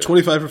that are good.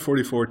 25 for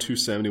 44,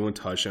 271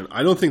 touchdown.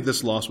 I don't think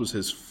this loss was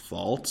his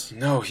fault.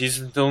 No,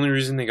 he's the only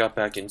reason they got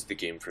back into the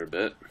game for a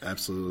bit.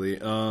 Absolutely.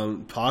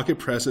 Pocket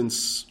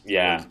presence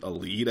was a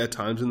lead at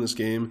times in this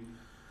game.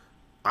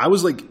 I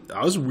was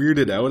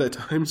weirded out at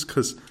times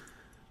because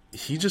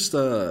he just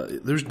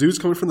there's dudes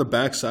coming from the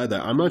backside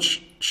that I'm not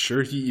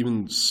sure he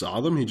even saw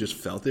them. He just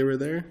felt they were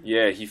there.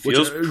 Yeah, he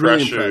feels pressure.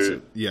 Really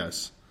impressive.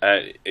 Yes,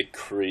 at a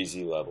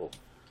crazy level.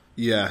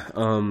 Yeah,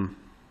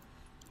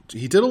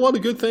 he did a lot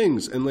of good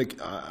things, and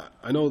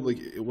I know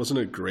it wasn't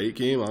a great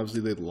game.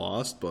 Obviously, they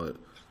lost, but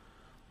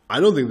I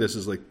don't think this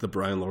is like the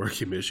Brian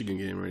Lewerke Michigan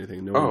game or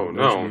anything.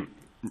 No.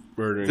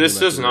 This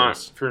does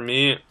not for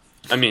me.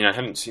 I mean, I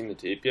haven't seen the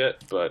tape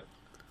yet, but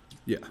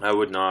yeah, I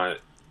would not.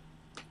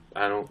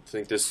 I don't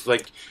think this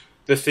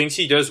the things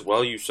he does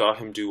well. You saw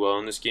him do well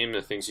in this game.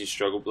 The things he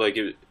struggled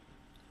you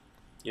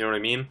know what I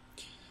mean?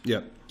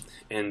 Yeah.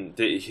 And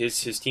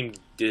his team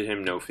did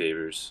him no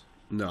favors.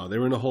 No, they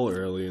were in a hole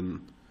early,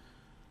 and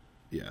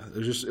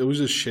it was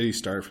a shitty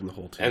start from the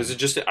whole team. I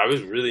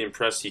was really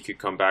impressed he could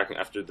come back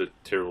after the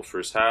terrible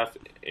first half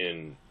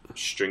and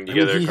string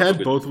together. He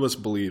had both of us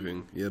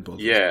believing.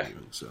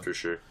 For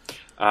sure.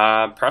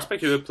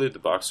 Prospect who played the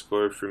box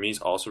score for me is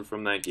also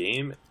from that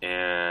game,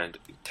 and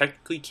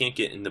technically can't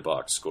get in the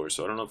box score,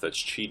 so I don't know if that's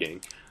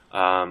cheating.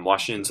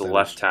 Washington's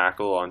left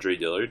tackle, Andre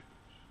Dillard.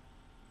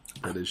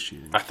 That is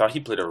cheating. I thought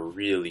he played a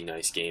really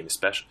nice game,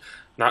 especially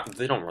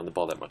they don't run the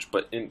ball that much,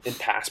 but in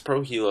pass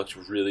pro he looked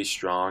really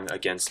strong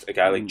against a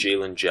guy like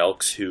Jalen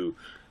Jelks, who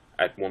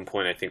at one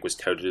point I think was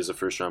touted as a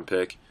first round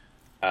pick.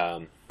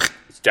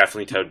 It's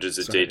definitely touted as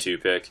a day 2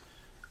 pick.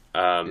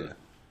 And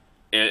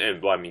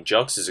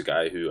Jelks is a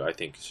guy who I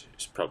think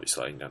is probably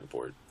sliding down the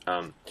board.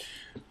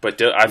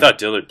 But I thought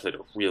Dillard played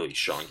a really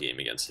strong game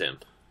against him.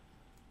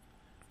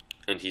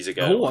 And he's a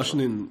guy.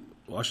 Washington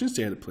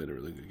State played a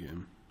really good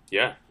game.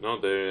 Yeah, no,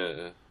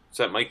 it's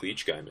that Mike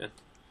Leach guy, man.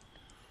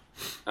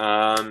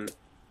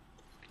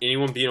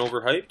 Anyone being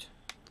overhyped?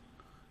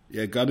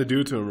 Yeah, got to do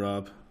it to him,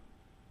 Rob.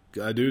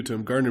 Got to do it to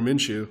him. Gardner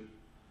Minshew.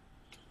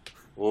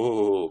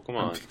 Whoa, come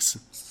on! It's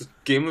the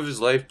game of his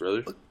life,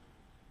 brother.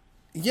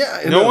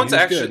 Yeah, no one's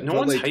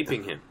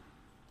hyping him.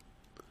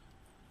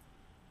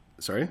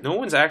 Sorry? No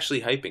one's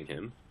actually hyping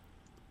him.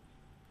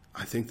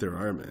 I think there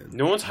are, man.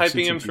 No one's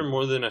hyping him for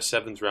more than a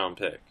 7th round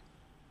pick.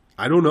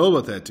 I don't know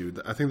about that,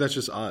 dude. I think that's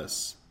just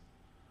us.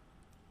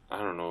 I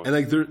don't know.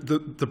 And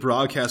the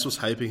broadcast was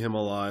hyping him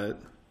a lot.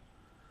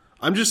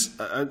 I'm just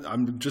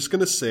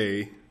gonna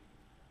say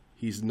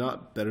he's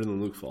not better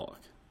than Luke Falk.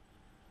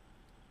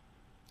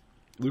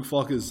 Luke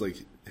Falk is like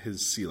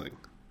his ceiling.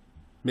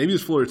 Maybe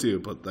his floor too,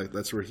 but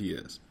that's where he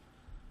is.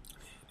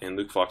 And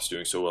Luke Falk's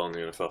doing so well in the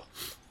NFL.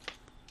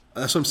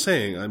 That's what I'm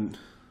saying.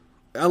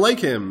 I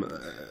like him.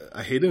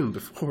 I hated him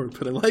before,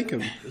 but I like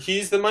him.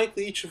 He's the Mike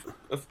Leach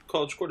of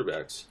college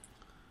quarterbacks.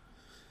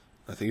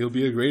 I think he'll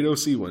be a great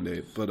OC one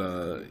day.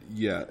 But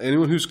yeah,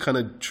 anyone who's kind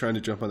of trying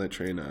to jump on that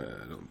train, I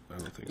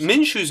don't think so.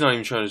 Minshew's not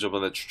even trying to jump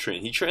on that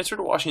train. He transferred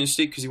to Washington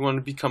State because he wanted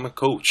to become a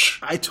coach.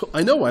 I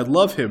know, I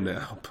love him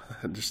now, but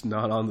I'm just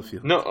not on the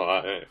field. No,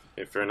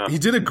 fair enough.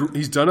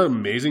 He's done an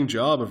amazing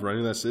job of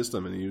running that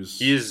system, and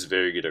he is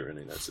very good at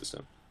running that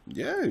system.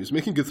 Yeah, he was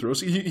making good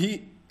throws.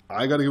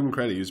 I got to give him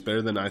credit. He was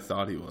better than I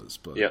thought he was.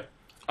 But yeah.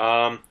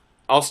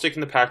 I'll stick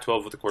in the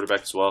Pac-12 with the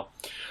quarterback as well.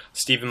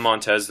 Steven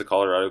Montez, the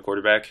Colorado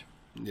quarterback.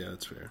 Yeah,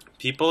 that's fair.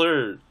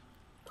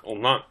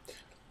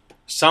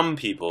 Some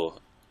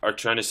people are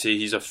trying to say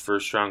he's a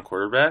first-round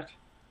quarterback.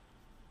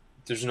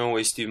 There's no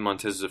way Steven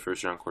Montez is a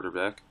first-round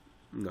quarterback.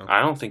 No.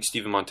 I don't think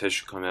Steven Montez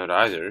should come out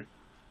either.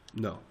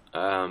 No.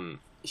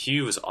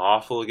 He was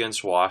awful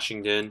against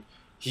Washington.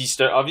 He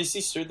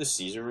obviously started the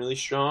season really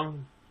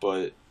strong,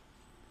 but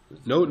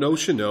no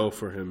Chanel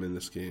for him in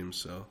this game.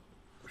 So,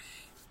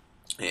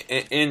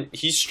 and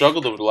he's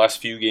struggled over the last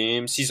few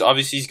games. He's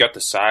got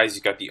the size,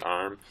 he's got the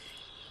arm,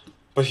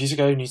 but he's a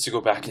guy who needs to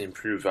go back and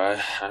improve.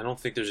 I don't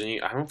think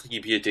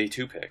he'd be a day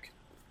 2 pick.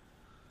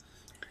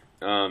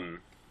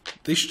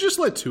 They should just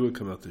let Tua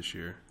come out this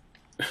year.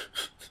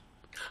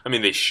 I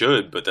mean, they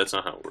should, but that's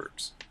not how it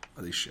works.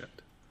 Oh, they should.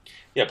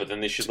 Yeah, but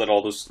then they should let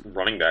all those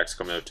running backs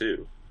come out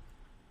too.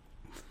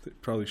 They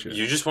probably should.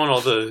 You just want all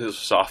the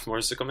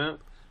sophomores to come out?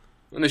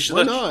 And they should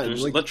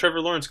let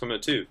Trevor Lawrence come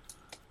out too.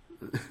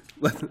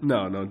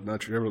 No,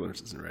 not Trevor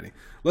Lawrence isn't ready.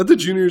 Let the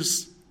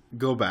juniors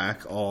go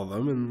back, all of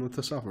them, and let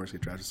the sophomores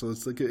get drafted. So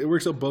it's like it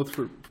works out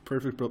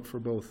perfect for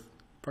both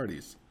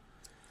parties.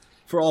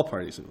 For all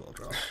parties involved,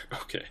 Rob.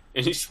 Okay.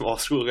 Any small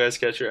school guys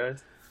catch your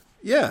eyes?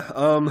 Yeah.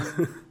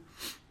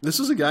 This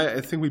was a guy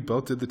I think we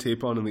both did the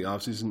tape on in the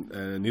offseason,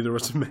 and neither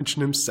of us have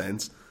mentioned him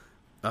since.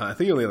 I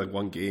think he only had like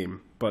one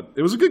game, but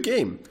it was a good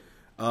game.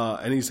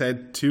 And he's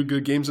had 2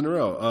 good games in a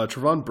row.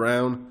 Trevon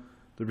Brown,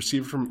 the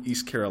receiver from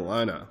East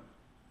Carolina.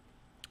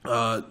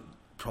 Probably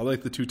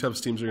like the 2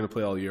 toughest teams are going to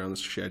play all year on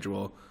this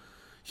schedule.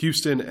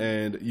 Houston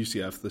and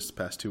UCF this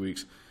past 2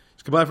 weeks.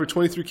 He's combined for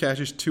 23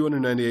 catches,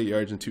 298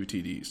 yards, and 2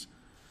 TDs.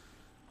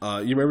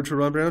 You remember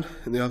Trevon Brown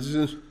in the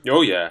offseason?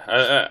 Oh, yeah.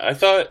 I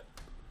thought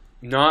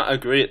not a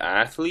great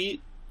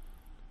athlete,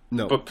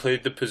 no, but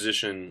played the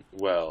position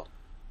well.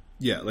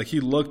 Yeah, like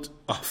he looked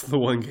off the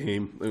one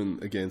game,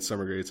 and again,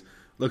 summer grades,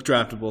 looked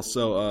draftable.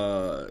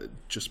 So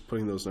just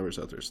putting those numbers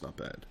out there is not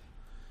bad.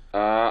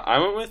 I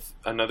went with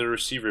another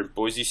receiver,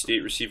 Boise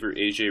State receiver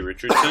A.J.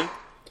 Richardson.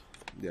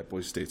 Yeah,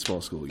 Boise State, small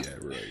school, yeah,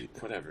 right.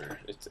 Whatever.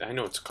 I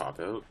know it's a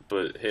cop-out,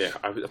 but hey,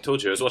 I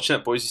told you, I was watching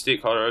that Boise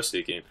State-Colorado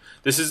State game.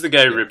 This is the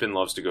guy Rippon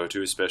loves to go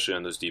to, especially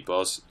on those deep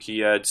balls. He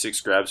had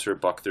 6 grabs for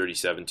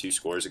 $137, 2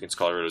 scores against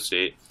Colorado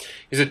State.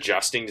 He's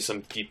adjusting to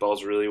some deep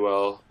balls really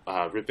well.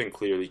 Rippon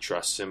clearly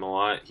trusts him a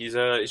lot. He's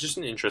just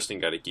an interesting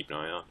guy to keep an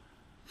eye on.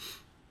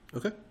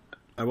 Okay.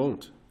 I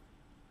won't.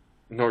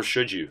 Nor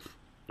should you.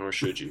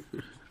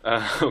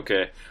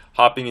 Okay.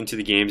 Hopping into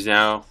the games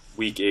now.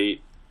 Week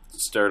 8.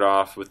 Start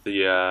off with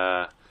they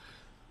gotta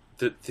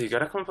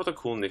come up with a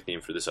cool nickname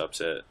for this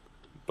upset.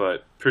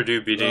 But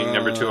Purdue beating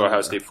number 2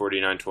 Ohio State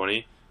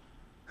 49-20.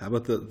 How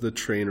about the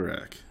train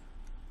wreck?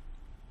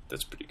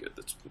 That's pretty good.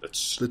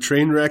 That's the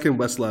train wreck in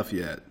West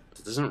Lafayette.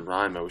 It doesn't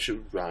rhyme. I wish it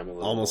would rhyme a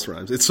little. Almost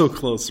rhymes. It's so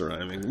close to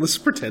rhyming. Let's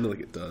pretend like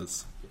it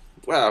does.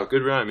 Wow,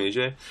 good rhyme,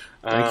 AJ.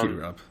 Thank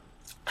you, Rob.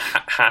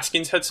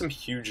 Haskins had some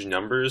huge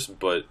numbers,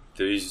 but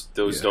those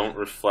don't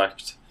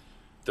reflect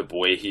the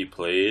way he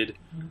played.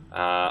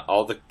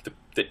 All the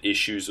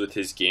issues with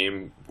his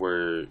game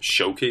were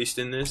showcased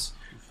in this.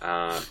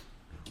 A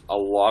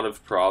lot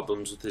of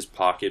problems with his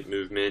pocket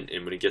movement,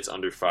 and when he gets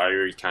under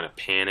fire, he kind of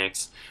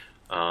panics.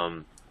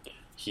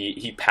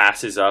 He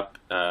passes up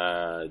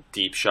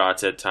deep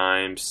shots at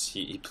times.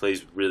 He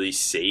plays really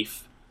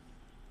safe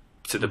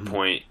to the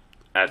point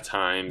at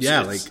times.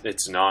 Yeah,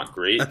 it's not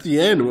great. At the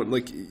end,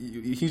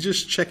 he's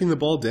just checking the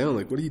ball down.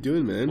 Like, what are you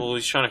doing, man? Well,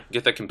 he's trying to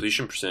get that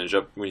completion percentage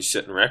up when he's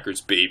setting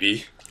records,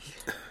 baby.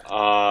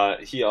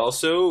 He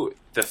also,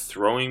 the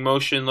throwing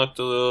motion looked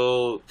a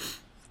little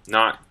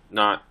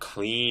not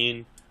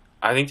clean.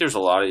 I think there's a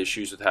lot of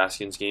issues with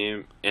Haskins'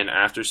 game, and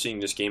after seeing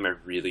this game, I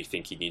really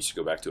think he needs to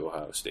go back to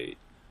Ohio State.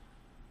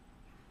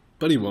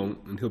 But he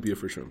won't, and he'll be a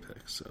first-round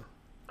pick. So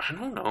I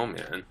don't know,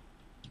 man.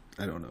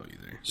 I don't know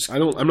either.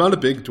 I'm not a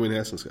big Dwayne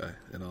Haskins guy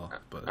at all.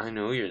 But I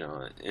know you're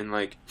not, and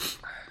I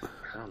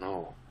don't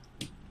know.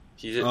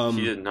 He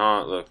did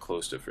not look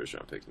close to a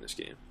first-round pick in this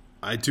game.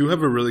 I do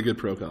have a really good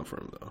pro comp for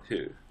him, though.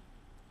 Who?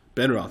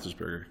 Ben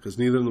Roethlisberger, because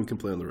neither of them can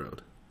play on the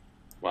road.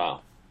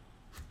 Wow.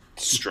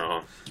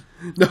 Strong.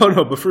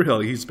 No, but for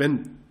real, he's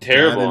been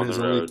terrible on the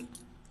road.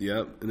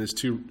 Yeah, in his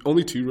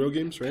only 2 road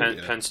games,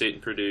 right? Penn State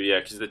and Purdue, yeah,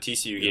 because the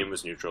TCU game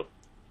was neutral.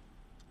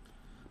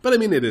 But I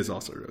mean, it is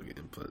also a road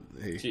game. But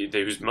hey,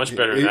 he was much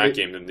better in that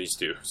game than these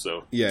 2.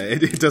 So yeah,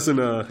 it doesn't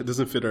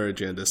fit our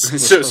agendas.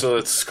 so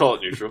let's call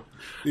it neutral.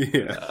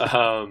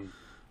 Yeah.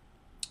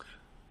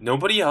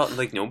 Nobody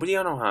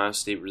on Ohio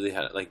State really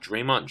had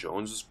Draymond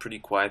Jones was pretty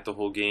quiet the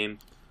whole game.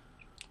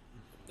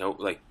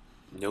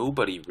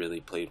 Nobody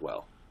really played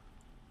well.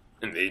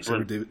 And they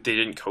For David-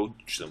 didn't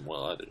coach them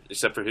well either.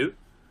 Except for who?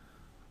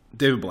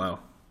 David Blau.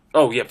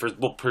 Oh, yeah.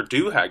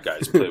 Purdue had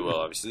guys play well,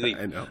 obviously.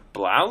 I know.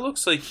 Blau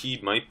looks like he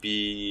might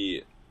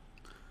be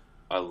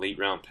a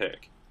late-round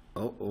pick.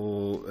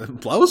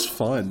 Blau was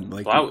fun.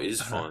 Like Blau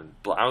is fun.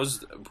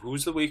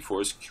 Who's the Wake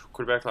Forest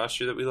quarterback last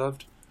year that we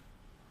loved?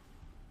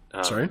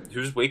 Sorry?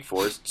 Who's Wake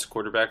Forest's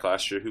quarterback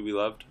last year who we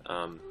loved?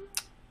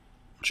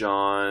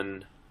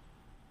 John...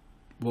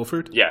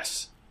 Wolford?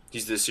 Yes.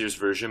 He's this year's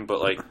version,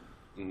 but like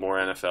more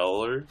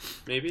NFL-er,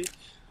 maybe?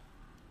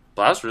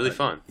 Blau's really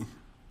fun.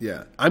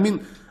 Yeah. I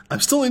mean,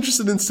 I'm still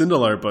interested in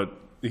Sindelar, but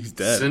he's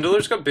dead.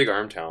 Sindelar's got big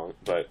arm talent,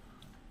 but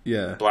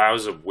Yeah.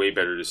 Blau's a way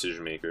better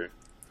decision maker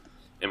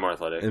and more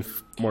athletic. And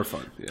more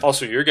fun. Yeah.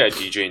 Also, your guy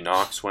DJ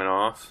Knox went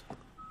off.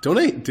 Don't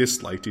I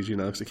dislike DJ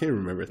Knox? I can't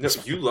remember No,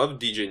 this. you love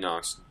DJ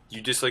Knox.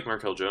 You dislike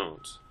Markel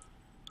Jones.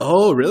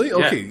 Oh, really?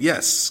 Okay,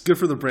 yes. Good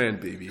for the brand,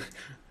 baby.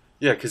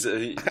 Yeah, because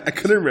I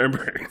couldn't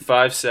remember.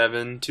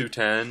 5'7",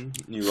 210,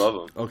 you love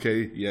him.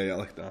 Okay, yeah, I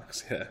like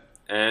Knox, yeah.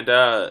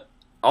 And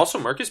also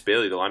Marcus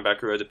Bailey, the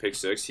linebacker who had the pick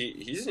six,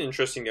 he's an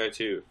interesting guy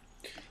too.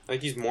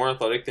 Like he's more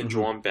athletic than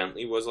Juwan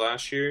Bentley was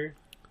last year,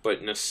 but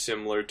in a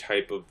similar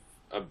type of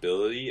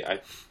ability.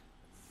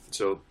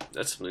 So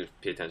that's something to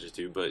pay attention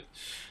to. But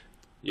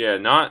yeah,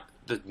 not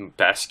the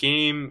best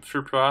game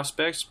for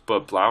prospects,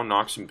 but Blau,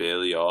 Knox, and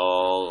Bailey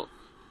all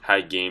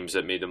had games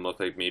that made them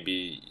look like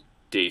maybe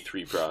day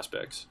 3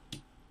 prospects.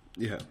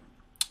 Yeah.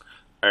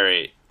 All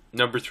right.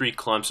 Number 3,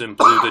 Clemson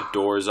blew the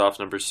doors off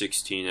number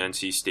 16,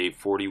 NC State,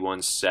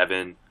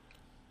 41-7.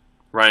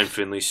 Ryan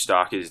Finley's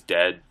stock is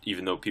dead,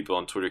 even though people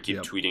on Twitter keep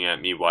tweeting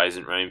at me, why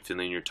isn't Ryan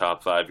Finley in your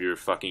top 5? You're a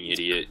fucking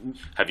idiot.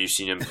 Have you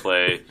seen him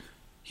play?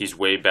 He's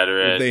way better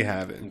at They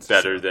haven't.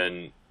 better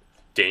than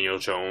Daniel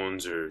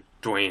Jones or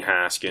Dwayne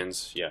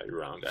Haskins. Yeah, you're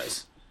wrong,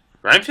 guys.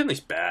 Ryan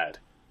Finley's bad.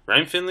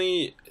 Ryan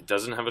Finley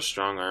doesn't have a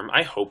strong arm.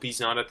 I hope he's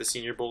not at the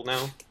Senior Bowl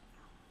now.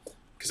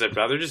 Because I'd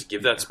rather just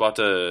give that spot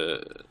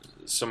to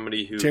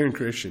somebody who... Taryn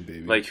Christian,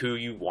 baby. Like, who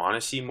you want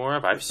to see more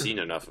of. I've seen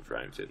enough of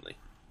Ryan Finley.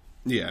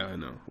 Yeah, I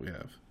know. We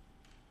have.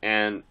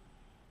 And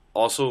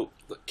also,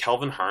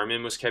 Kelvin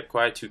Harmon was kept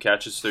quiet. 2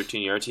 catches,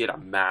 13 yards. He had a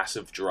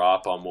massive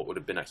drop on what would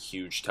have been a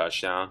huge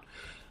touchdown.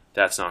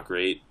 That's not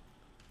great.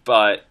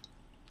 But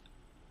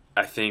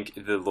I think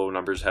the low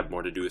numbers have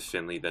more to do with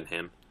Finley than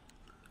him.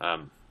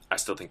 I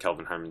still think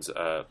Kelvin Harmon's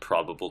a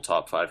probable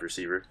top 5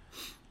 receiver.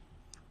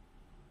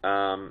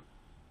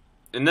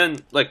 And then,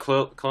 like,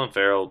 Clelin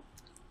Ferrell,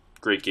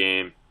 great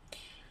game.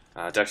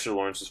 Dexter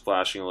Lawrence was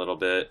flashing a little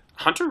bit.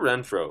 Hunter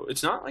Renfrow,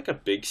 it's not like a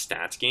big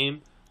stats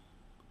game,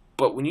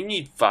 but when you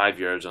need 5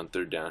 yards on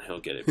 3rd down, he'll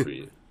get it for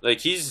you. Like,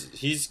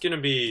 he's going to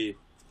be...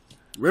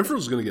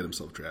 Renfro's going to get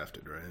himself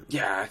drafted, right?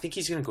 Yeah, I think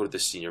he's going to go to the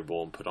Senior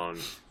Bowl and put on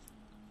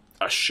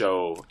a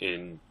show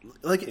in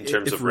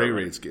terms if of Ray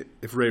Ray's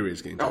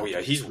getting Oh,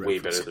 yeah, he's way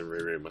Renfro's- better than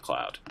Ray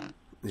McLeod.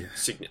 Yeah.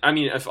 I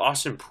mean, if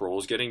Austin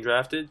Proehl's getting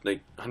drafted,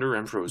 like, Hunter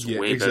Renfrow is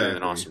way better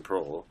than Austin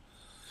Proehl.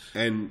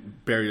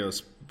 And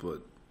Berrios,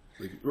 but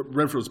like,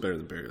 Renfro's better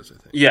than Berrios,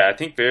 I think. Yeah, I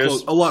think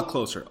Berrios... A lot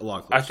closer.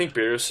 I think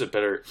Berrios is a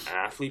better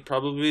athlete,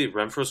 probably.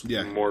 Renfro's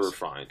more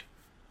refined.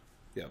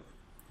 Yeah.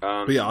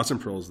 But yeah, Austin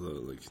Proehl's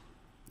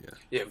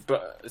Yeah,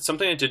 but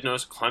something I did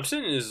notice,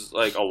 Clemson is,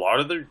 like, a lot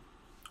of their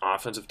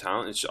offensive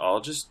talent, it's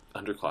all just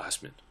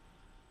underclassmen.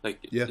 Like,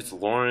 it's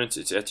Lawrence,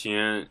 it's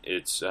Etienne,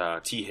 it's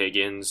T.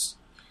 Higgins.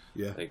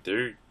 Yeah. Like,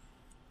 they're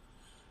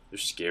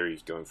scary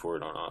going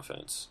forward on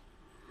offense.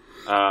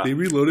 They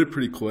reloaded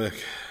pretty quick.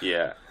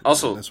 Yeah.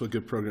 Also, that's what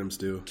good programs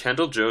do.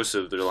 Kendall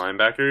Joseph, their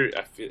linebacker,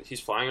 I feel he's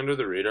flying under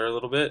the radar a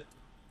little bit.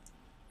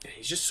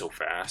 He's just so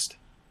fast.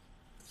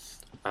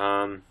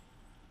 All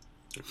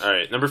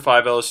right, number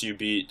 5 LSU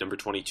beat number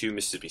 22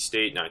 Mississippi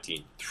State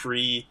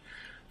 19-3.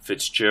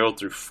 Fitzgerald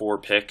threw 4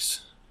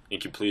 picks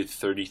and completed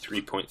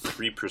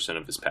 33.3%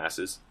 of his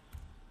passes.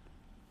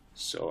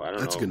 So I don't know.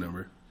 That's a good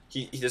number.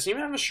 He doesn't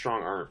even have a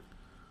strong arm.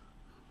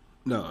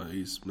 No,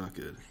 he's not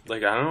good.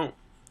 Like, I don't...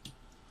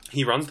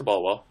 He runs the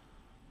ball well.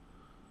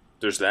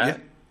 There's that. Yeah,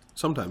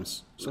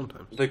 sometimes.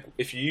 Like,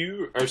 if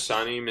you are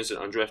signing him as an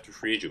undrafted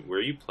free agent, where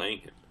are you playing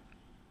him?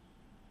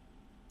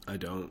 I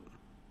don't.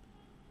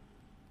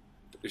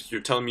 If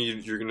you're telling me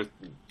you're going to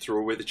throw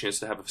away the chance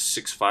to have a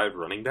 6'5"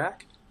 running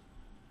back?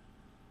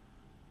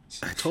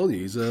 I told you,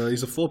 he's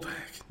a fullback.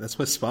 That's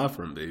my spot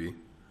for him, baby.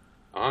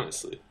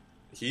 Honestly.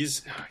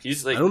 He's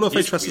like... I don't know if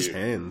I trust weird. his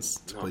hands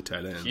to play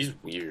tight end. He's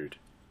weird.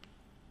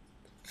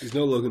 He's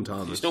no Logan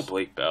Thomas. He's no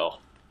Blake Bell.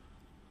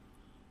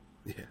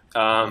 Yeah.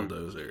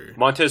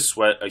 Montez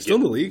Sweat again. Still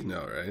in the league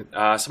now,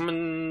 right?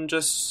 Someone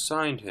just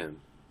signed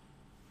him.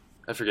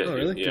 I forget who.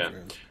 Really? Yeah.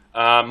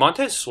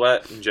 Montez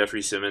Sweat and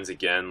Jeffrey Simmons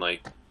again.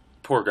 Like,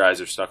 poor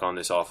guys are stuck on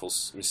this awful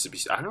Mississippi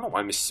State. I don't know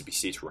why Mississippi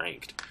State's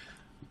ranked,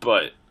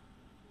 but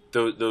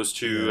those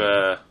two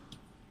are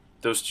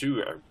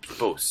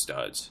both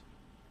studs.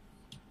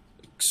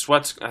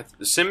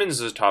 Simmons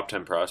is a top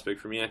 10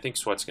 prospect for me. I think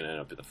Sweat's going to end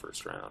up in the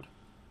first round.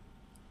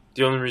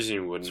 The only reason he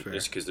wouldn't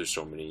is because there's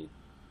so many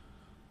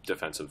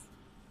defensive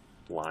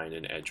line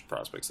and edge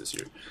prospects this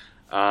year.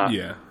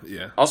 Yeah.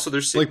 Also,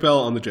 Blake Bell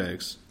on the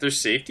Jags. their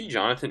safety,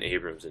 Jonathan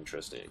Abrams,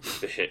 interesting.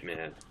 The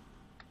hitman.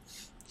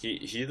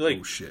 He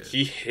Oh, shit.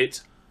 he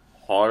hits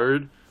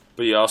hard,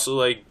 but he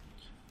also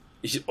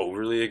he's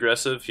overly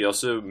aggressive. He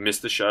also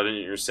missed the shot in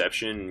an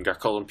interception and got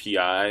called on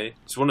PI.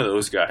 He's one of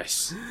those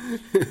guys.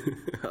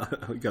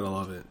 You gotta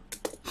love it.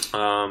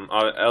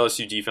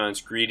 LSU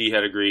defense, Greedy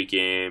had a great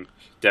game.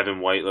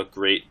 Devin White looked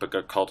great, but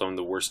got called on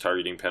the worst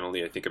targeting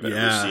penalty I think I've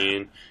ever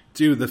seen.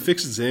 Dude, the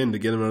fix is in to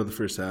get him out of the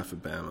first half of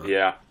Bama.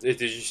 Yeah. Did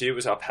you see it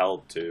was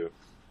upheld, too?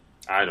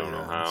 I don't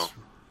know how.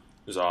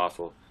 It was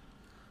awful.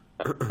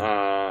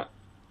 LSU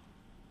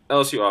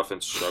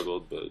offense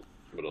struggled, but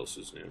what else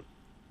is new?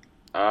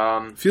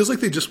 Feels like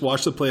they just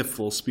watched the play at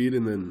full speed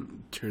and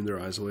then turned their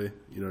eyes away.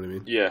 You know what I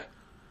mean? Yeah,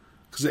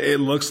 Because it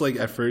looks like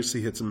at first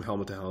he hits him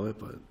helmet to helmet,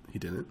 but he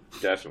didn't.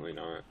 definitely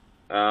not.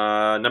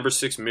 Number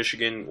 6,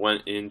 Michigan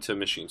went into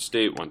Michigan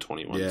State,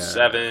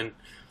 121-7.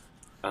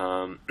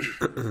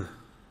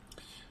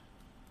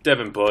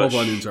 Devin Bush. 12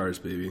 onions ours,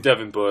 baby.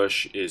 Devin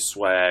Bush is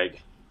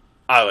swag.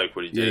 I like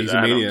what he Yeah, did. he's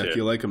a maniac.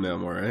 You like him now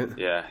more, right?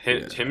 Yeah,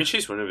 him and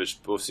Chase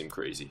Winovich both seem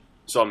crazy.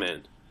 So I'm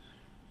in.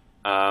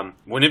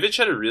 Winovich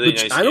had a really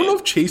nice game. I don't know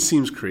if Chase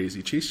seems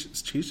crazy. Chase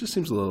just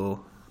seems a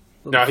little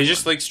No, he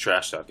just likes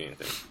trash talking, I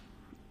think.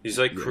 He's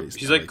like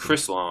he's like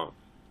Chris Long.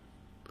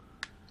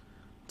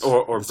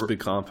 Or It's a big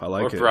comp. I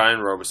like it. Brian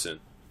Robeson.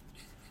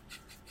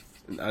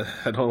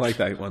 I don't like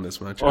that one as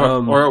much.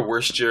 Or a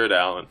worse Jared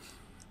Allen.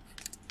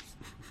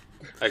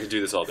 I could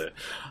do this all day.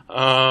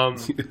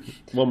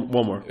 One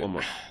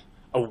more.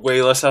 A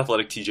way less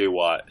athletic TJ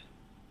Watt,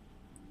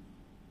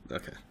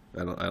 Okay, I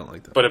don't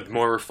like that. but a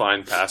more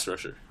refined pass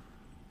rusher.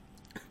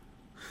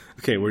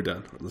 Okay, we're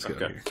done. Let's get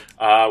out Okay.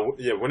 of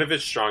here. Yeah, Winovich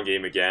strong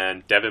game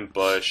again. Devin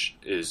Bush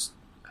is.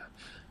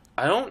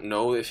 I don't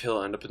know if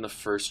he'll end up in the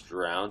first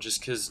round just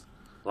because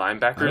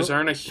linebackers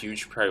aren't a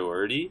huge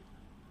priority.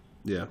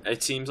 Yeah,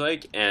 It seems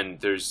like,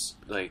 and there's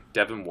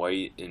Devin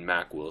White and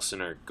Mac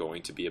Wilson are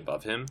going to be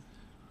above him.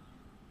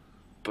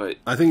 But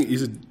I think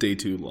he's a day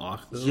 2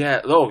 lock. Though.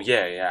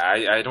 yeah,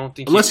 I don't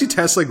think Unless he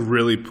tests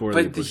really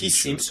poorly. But he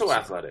seems so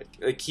athletic.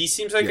 He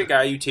seems like a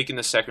guy you take in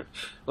the second,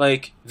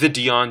 like the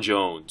Deion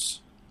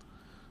Jones,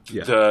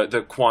 Yeah.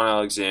 the Quan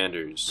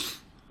Alexanders,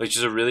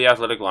 just a really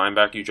athletic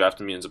linebacker you draft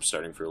him, he ends up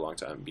starting for a long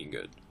time and being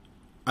good.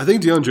 I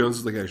think Deion Jones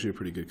is actually a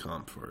pretty good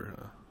comp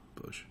for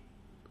Bush.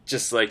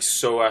 Just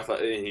so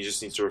athletic, and he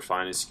just needs to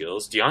refine his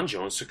skills. Deion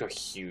Jones took a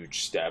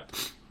huge step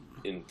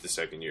in the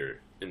second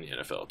year in the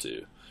NFL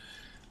too.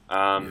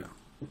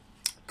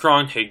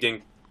 Kron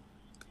Higdon,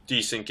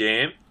 decent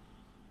game.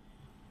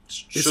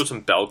 Showed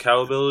some bell cow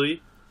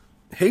ability.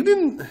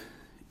 Hayden,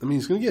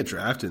 he's going to get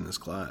drafted in this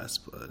class,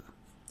 but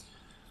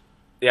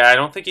Yeah, I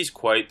don't think he's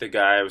quite the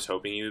guy I was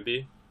hoping he would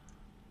be.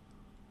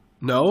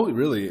 no,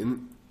 really.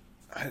 And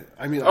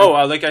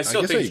I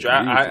still think he's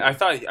draft.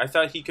 I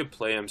thought he could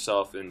play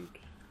himself, and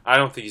I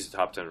don't think he's a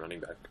top 10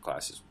 running back in the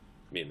class. Is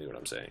mainly what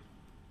I'm saying.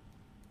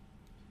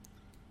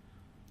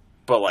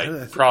 But I still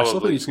think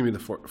probably he's going to be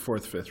the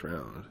fourth, fifth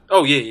round.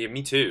 Oh yeah,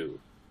 me too.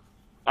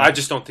 I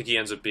just don't think he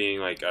ends up being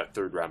a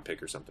 3rd round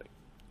pick or something.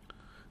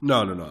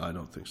 No, I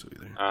don't think so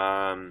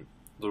either.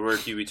 The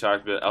rookie we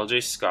talked about,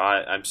 LJ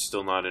Scott. I'm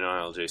still not in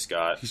on LJ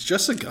Scott. He's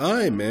just a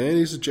guy, man.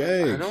 He's a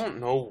Jag. I don't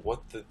know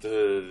what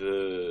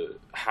the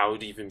how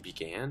it even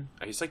began.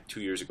 He's 2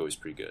 years ago. He's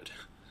pretty good.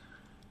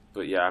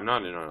 But yeah, I'm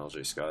not in on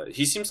LJ Scott.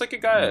 He seems like a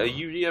guy, a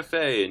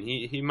UDFA, and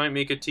he might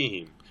make a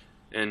team.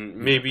 And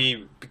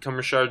maybe become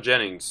Rashad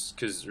Jennings,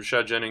 because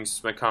Rashad Jennings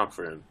is my comp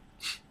for him.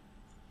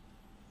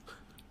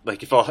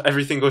 If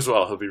everything goes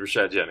well, he'll be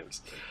Rashad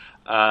Jennings.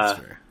 That's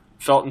fair.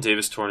 Felton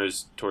Davis tore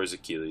his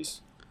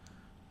Achilles.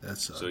 That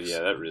sucks. So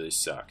yeah, that really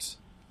sucks.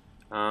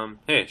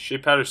 Hey, Shea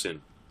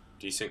Patterson,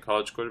 decent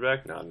college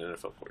quarterback, not an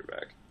NFL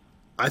quarterback.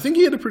 I think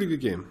he had a pretty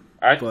good game.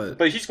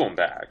 But he's going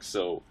back,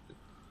 so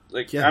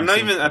Yeah, I'm not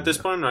he's even going at this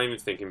back. point. I'm not even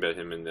thinking about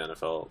him in the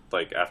NFL.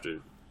 After,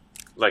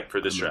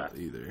 for this I'm not draft.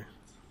 either.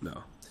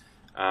 No.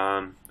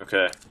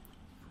 Okay.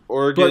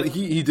 Oregon. But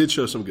he did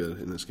show some good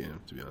in this game,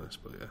 to be honest.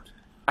 But yeah.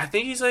 I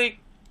think he's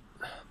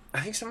I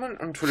think someone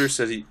on Twitter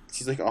said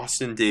he's like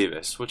Austin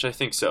Davis, which I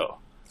think so.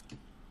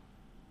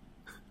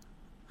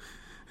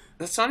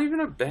 That's not even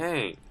a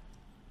bang.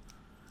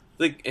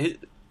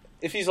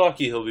 If he's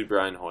lucky, he'll be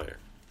Brian Hoyer.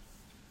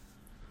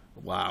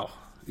 Wow.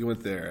 You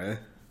went there, eh?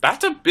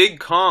 That's a big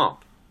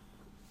comp.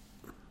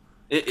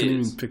 It Couldn't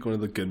is. even pick one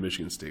of the good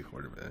Michigan State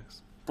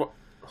quarterbacks.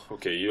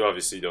 Okay, you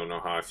obviously don't know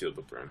how I feel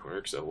about Brian Hoyer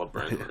because I love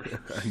Brian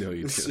Hoyer. I know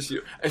you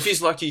do. If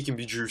he's lucky, he can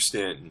be Drew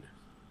Stanton.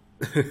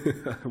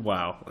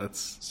 Wow,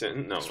 that's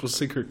Stanton? No, supposed to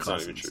say Kirk it's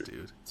not even Cousins, true.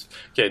 dude.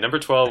 Okay, number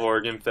 12,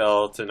 Oregon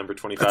fell to number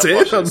 25, That's it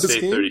Washington on this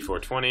State, game?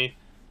 34-20.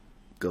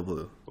 Go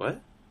blue.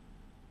 What?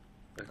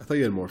 I thought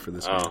you had more for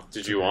this game. Oh,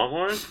 did you want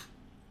more?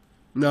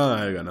 No,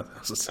 I got nothing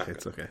else to say. Okay.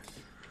 It's okay.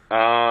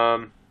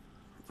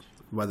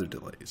 Weather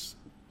delays.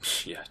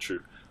 Yeah,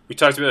 true. We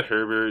talked about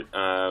Herbert.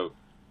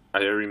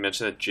 I already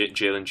mentioned that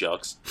Jalen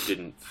Jelks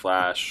didn't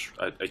flash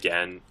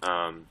again.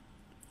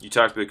 You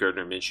talked about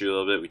Gardner Minshew a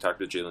little bit. We talked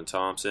about Jalen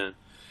Thompson.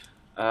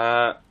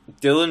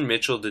 Dylan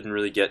Mitchell didn't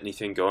really get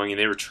anything going, and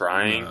they were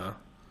trying. Nah.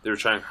 They were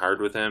trying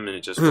hard with him, and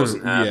it just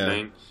wasn't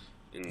happening.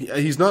 And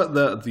He's not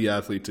the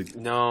athlete to.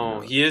 no,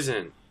 he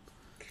isn't.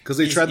 Because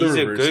they tried the He's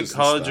a reverses good and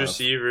college stuff.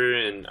 receiver,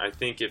 and I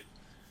think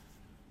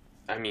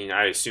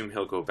I assume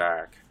he'll go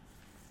back.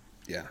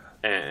 Yeah.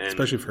 And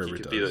Especially if he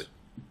Herbert could be does.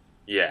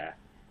 yeah.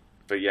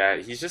 But yeah,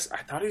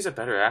 I thought he was a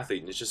better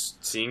athlete, and it's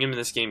just seeing him in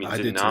this game, he I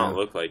did did not too.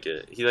 look like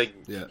it.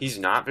 Yeah. He's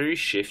not very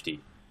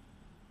shifty.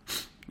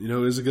 You know,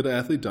 who's a good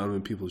athlete?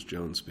 Donovan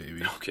Peoples-Jones,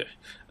 baby. Okay.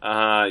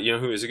 You know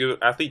who is a good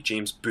athlete?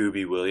 James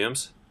Booby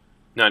Williams.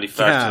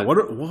 95. Yeah, what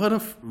a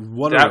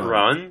that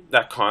run,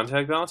 that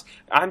contact balance.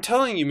 I'm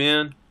telling you,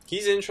 man,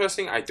 he's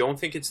interesting. I don't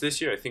think it's this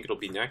year. I think it'll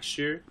be next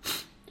year.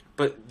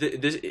 But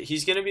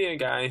he's going to be a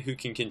guy who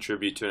can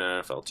contribute to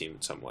an NFL team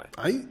in some way.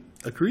 I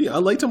agree. I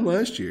liked him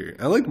last year.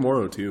 I liked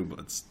Morrow too,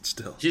 but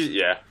still.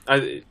 I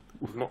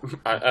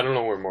don't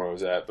know where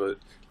Morrow's at, but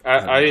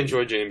I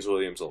enjoy James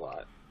Williams a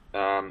lot.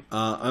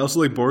 I also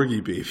like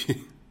Borgie,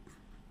 baby.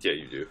 Yeah,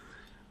 you do.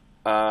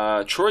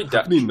 Troy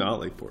How can you not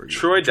like Borgie?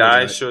 Troy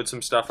Dye showed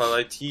some stuff I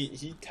liked.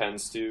 He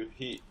tends to.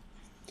 He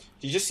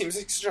just seems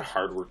like such a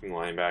hardworking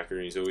linebacker,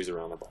 and he's always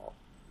around the ball.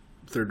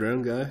 Third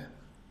round guy?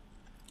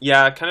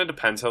 Yeah, it kind of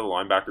depends how the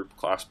linebacker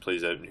class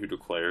plays out and who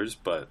declares,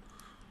 but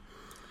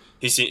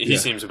he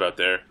seems about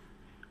there.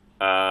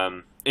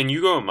 And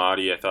Hugo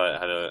Amadi, I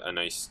thought had a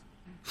nice,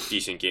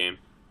 decent game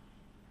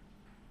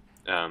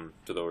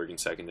for the Oregon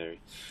secondary.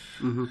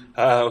 Mm-hmm.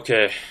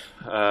 Okay.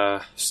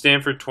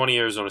 Stanford 20,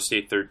 Arizona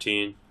State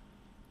 13.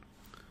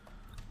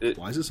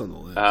 Why is this on the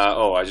list?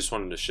 I just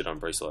wanted to shit on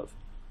Bryce Love.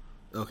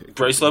 Okay.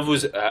 Bryce Love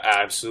was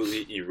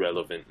absolutely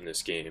irrelevant in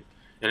this game,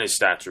 and his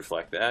stats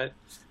reflect that.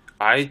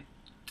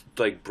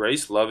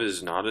 Bryce Love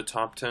is not a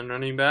top 10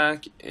 running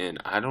back, and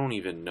I don't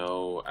even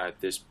know at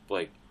this,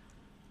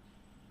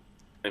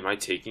 am I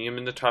taking him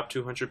in the top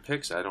 200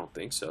 picks? I don't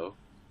think so.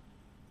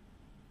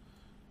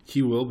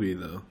 He will be,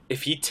 though.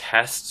 If he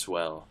tests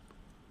well.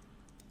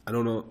 I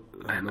don't know.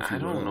 I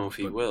don't know if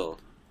he will.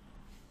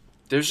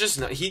 There's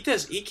just he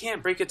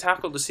can't break a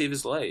tackle to save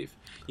his life.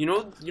 You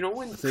know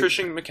when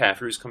Christian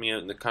McCaffrey was coming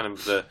out, and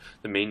the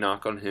main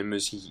knock on him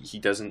is he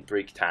doesn't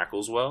break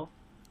tackles well.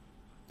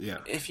 Yeah.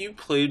 If you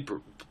played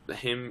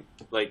him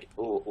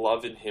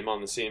Love and him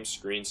on the same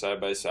screen side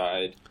by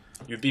side,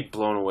 you'd be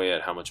blown away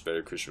at how much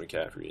better Christian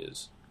McCaffrey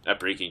is at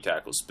breaking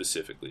tackles,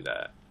 specifically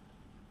that.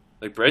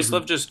 Bryce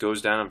Love just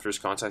goes down on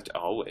first contact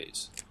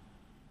always.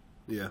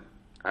 Yeah.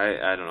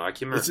 I don't know. I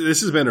can't remember.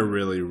 This has been a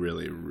really,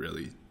 really,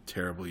 really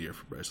terrible year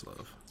for Bryce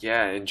Love.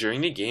 Yeah, and during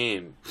the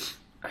game,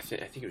 I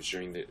think it was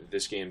during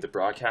this game, the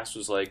broadcast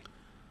was like,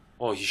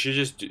 "Oh, he should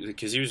just do,"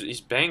 because he's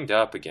banged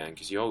up again,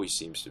 because he always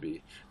seems to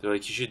be. They're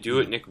like, "You should do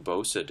what Nick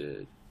Bosa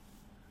did."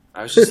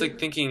 I was just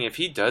thinking, if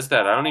he does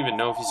that, I don't even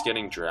know if he's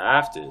getting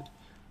drafted.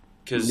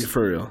 Yeah,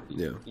 for real,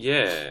 yeah.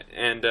 Yeah,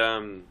 and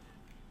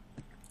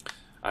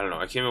I don't know.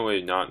 I came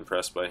away not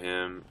impressed by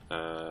him.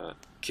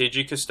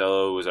 KG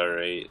Costello was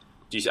alright.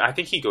 I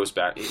think he goes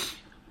back.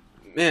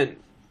 Man,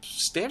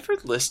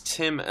 Stanford lists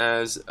him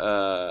as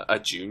a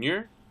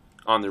junior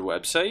on their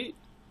website.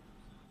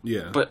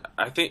 Yeah. But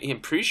I'm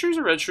pretty sure he's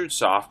a redshirt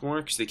sophomore,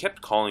 because they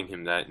kept calling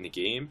him that in the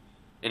game.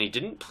 And he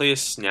didn't play a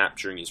snap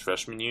during his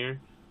freshman year,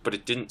 but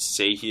it didn't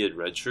say he had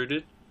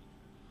redshirted.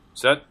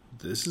 So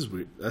this is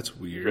weird. That's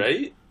weird.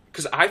 Right?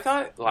 Because I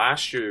thought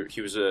last year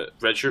he was a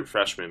redshirt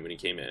freshman when he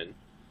came in.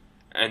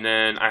 And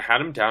then I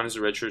had him down as a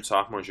redshirt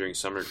sophomore during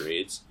summer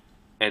grades.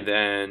 And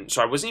then,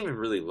 so I wasn't even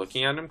really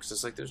looking at him, because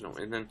it's like, there's no.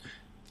 And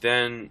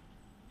then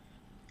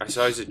I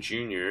saw he's a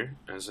junior.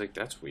 I was like,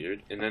 that's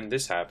weird. And then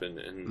this happened.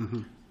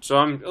 And so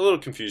I'm a little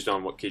confused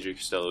on what KJ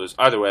Costello is.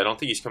 Either way, I don't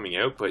think he's coming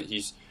out, but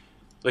he's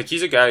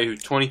a guy who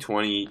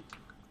 2020,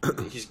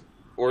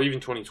 or even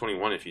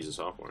 2021 if he's a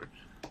sophomore,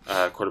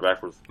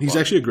 quarterback. He's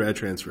actually a grad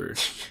transfer.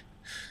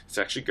 It's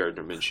actually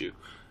Gardner Minshew.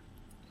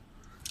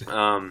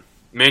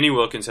 Manny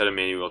Wilkins had a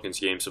Manny Wilkins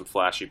game, some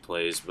flashy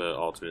plays, but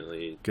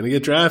ultimately gonna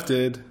get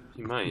drafted.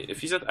 He might. I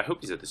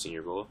hope he's at the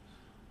Senior Bowl.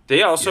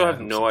 They also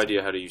have no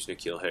idea how to use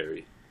N'Keal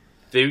Harry.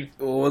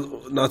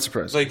 Not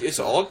surprised. It's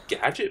all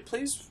gadget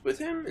plays with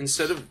him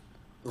instead of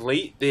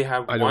late. They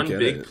have one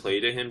big play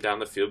to him down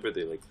the field where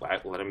they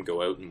let him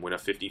go out and win a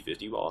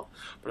 50-50 ball.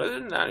 But other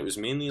than that, it was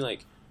mainly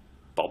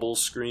bubble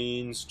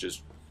screens,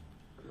 just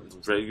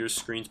regular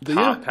screens,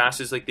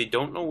 passes. They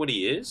don't know what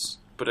he is.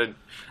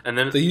 And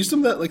then they used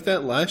him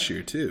that last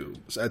year too,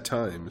 at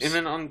times. And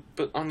then on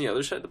the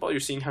other side of the ball, you're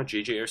seeing how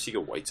JJ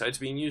Arcega-Whiteside's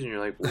being used, and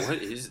you're like,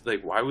 what is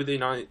why would they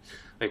not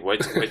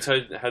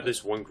Whiteside had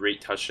this one great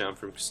touchdown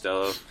from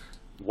Costello.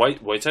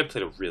 Whiteside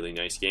played a really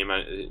nice game.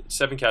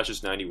 7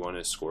 catches, 91.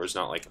 His score is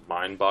not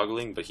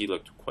mind-boggling, but he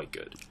looked quite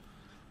good.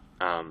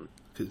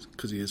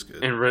 Because he is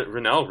good. And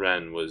Rennell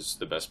Wren was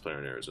the best player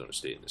in Arizona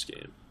State in this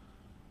game.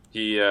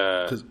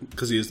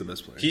 Because he is the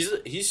best player.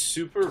 He's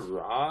super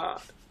raw.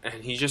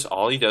 And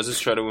all he does is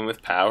try to win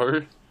with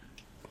power.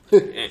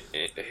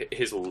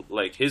 His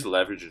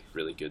leverage is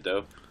really good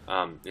though.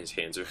 His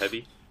hands are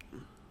heavy,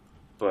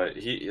 but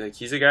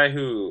he's a guy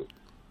who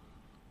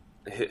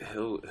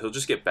he'll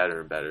just get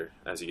better and better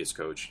as he gets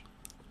coached.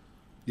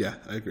 Yeah,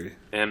 I agree.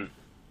 And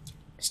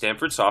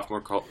Stanford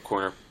sophomore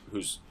corner,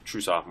 who's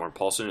true sophomore,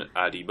 Paulson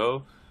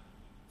Adebo,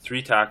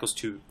 3 tackles,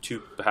 two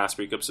pass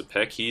breakups, a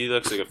pick. He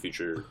looks like a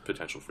future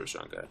potential first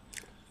round guy,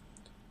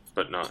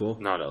 but not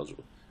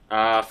eligible.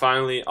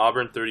 Finally,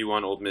 Auburn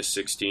 31, Ole Miss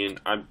 16.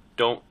 I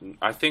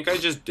think I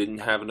just didn't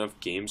have enough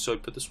games, so I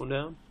put this one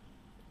down.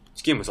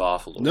 This game was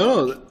awful.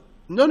 No.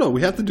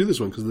 We have to do this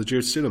one because of the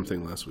Jared Stidham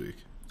thing last week.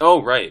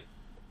 Oh, right.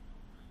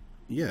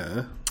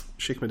 Yeah.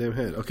 Shake my damn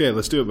head. Okay,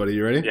 let's do it, buddy.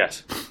 You ready?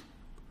 Yes.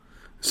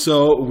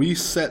 So we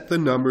set the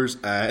numbers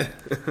at.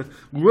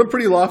 We went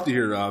pretty lofty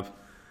here, Rob.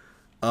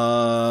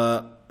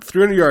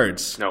 300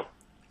 yards. No.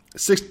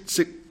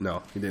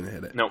 No, he didn't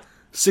hit it. No.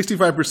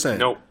 65%.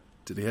 No.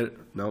 Did he hit it?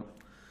 No.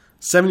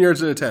 7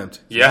 yards an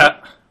attempt.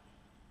 Yeah.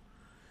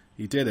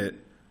 He did it.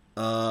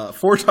 4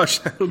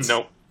 touchdowns.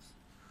 No.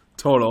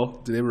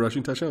 Total. Did he have a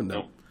rushing touchdown?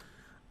 No.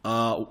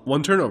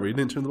 1 turnover. He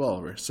didn't turn the ball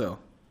over. So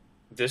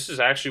this is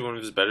actually one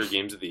of his better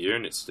games of the year,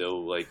 and it's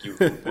still like you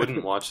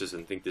wouldn't watch this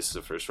and think this is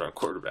a first round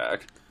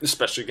quarterback,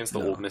 especially against the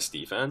Ole Miss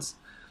defense.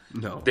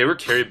 No. They were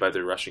carried by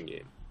their rushing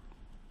game.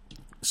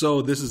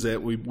 So this is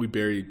it. We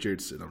buried Jared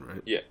Stidham,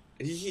 right? Yeah.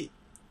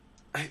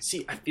 I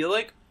feel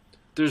like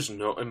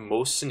in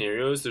most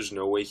scenarios, there's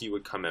no way he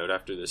would come out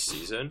after this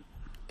season.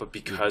 But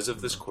because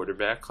of this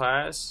quarterback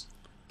class,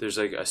 there's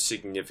like a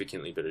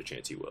significantly better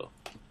chance he will.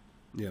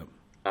 Yeah.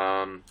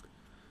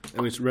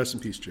 Rest in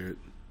peace, Jared.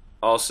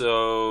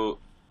 Also,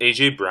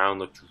 AJ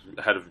Brown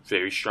had a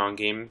very strong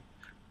game,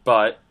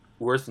 but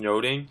worth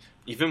noting,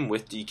 even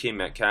with DK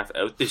Metcalf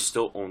out, they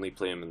still only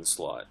play him in the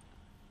slot.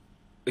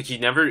 Like, he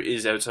never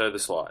is outside of the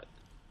slot.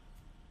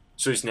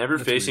 So he's never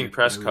facing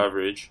press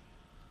coverage.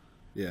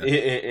 Yeah.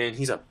 And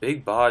he's a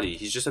big body.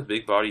 He's just a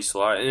big body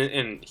slot.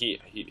 And he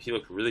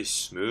looked really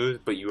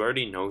smooth, but you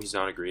already know he's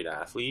not a great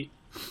athlete.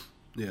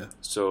 Yeah.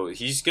 So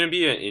he's going to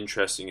be an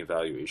interesting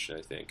evaluation,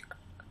 I think.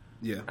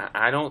 Yeah.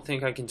 I don't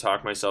think I can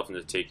talk myself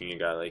into taking a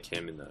guy like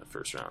him in the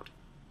first round.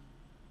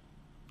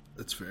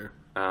 That's fair.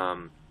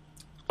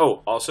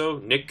 Also,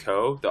 Nick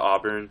Coe, the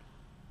Auburn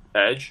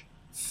edge,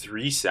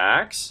 3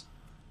 sacks.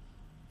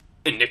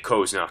 And Nick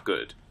Coe is not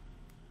good.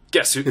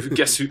 Guess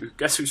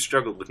who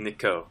struggled with Nick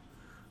Coe?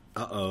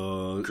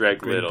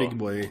 Greg Little. Big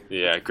boy.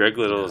 Yeah, Greg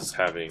Little is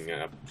having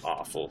an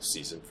awful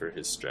season for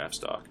his draft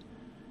stock.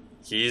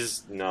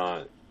 He's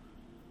not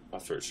a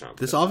first round.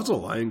 This offensive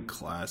line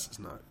class is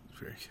not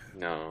very good.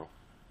 No.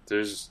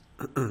 There's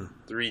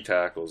 3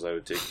 tackles I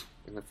would take.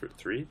 For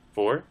 3?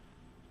 4?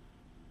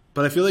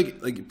 But I feel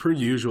like per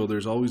usual,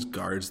 there's always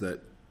guards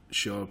that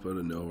show up out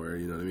of nowhere.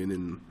 You know what I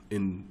mean?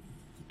 In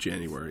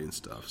January and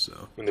stuff.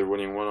 So when they're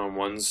winning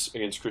 1-on-1s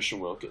against Christian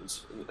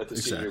Wilkins at the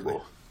Senior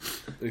Bowl.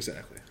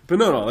 Exactly. But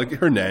no, like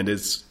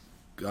Hernandez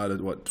got it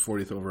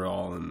 40th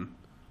overall, and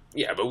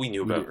yeah, but we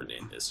knew about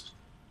Hernandez.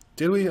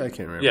 Did we? I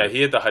can't remember. Yeah,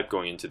 he had the hype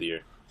going into the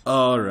year.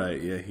 Oh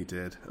right, yeah, he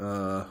did.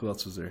 Who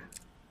else was there?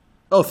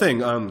 Oh,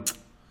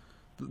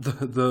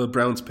 the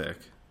Browns pick.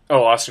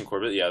 Oh, Austin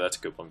Corbett. Yeah, that's a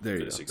good one. There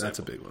you go. That's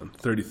a big one.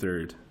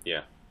 33rd.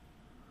 Yeah.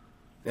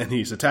 And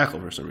he's a tackle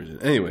for some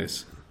reason.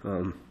 Anyways.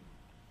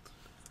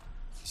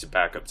 He's a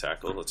backup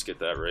tackle. Let's get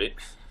that right.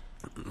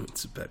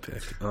 It's a bad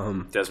pick.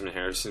 Desmond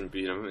Harrison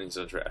beat him, and he's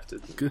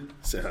undrafted. Good.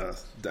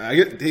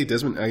 Hey,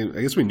 Desmond.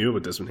 I guess we knew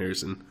about Desmond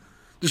Harrison.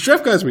 There's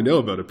draft guys we know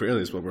about.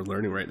 Apparently, is what we're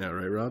learning right now,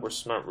 right, Rob? We're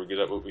smart. We're good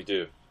at what we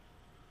do.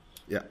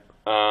 Yeah.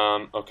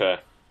 Okay.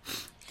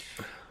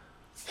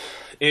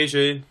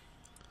 AJ,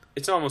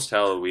 it's almost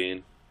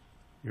Halloween.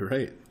 You're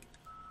right.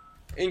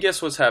 And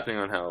guess what's happening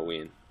on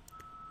Halloween?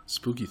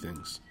 Spooky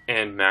things.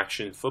 And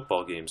Maction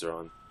football games are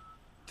on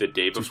the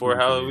day before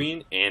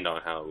Halloween and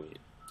on Halloween.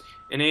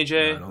 And AJ,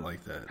 no, I don't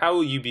like that. How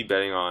will you be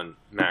betting on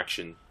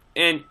Maction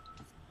and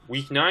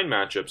Week 9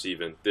 matchups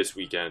even this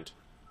weekend?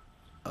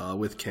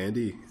 With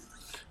Candy.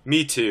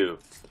 Me too.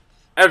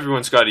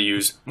 Everyone's got to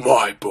use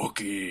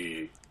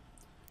MyBookie.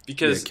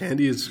 Because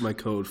Candy is my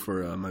code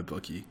for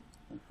MyBookie.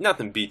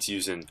 Nothing beats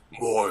using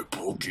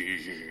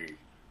MyBookie.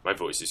 My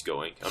voice is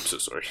going. I'm so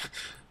sorry.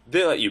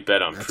 They let you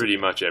bet on pretty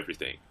much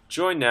everything.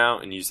 Join now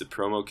and use the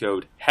promo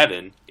code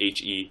HEAVEN,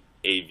 HEAVEN,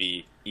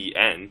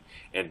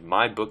 and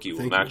MyBookie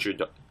will match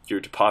your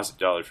deposit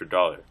dollar for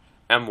dollar.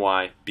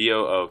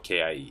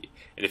 MyBookie.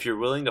 And if you're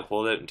willing to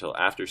hold it until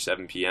after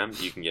 7 p.m.,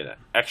 you can get an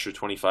extra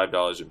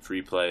 $25 in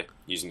free play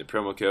using the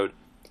promo code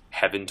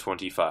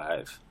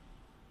HEAVEN25.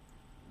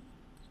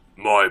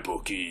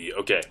 MyBookie.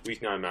 Okay,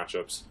 Week 9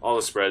 matchups. All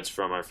the spreads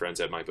from our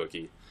friends at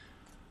MyBookie.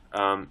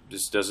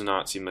 This does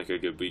not seem like a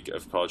good week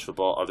of college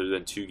football other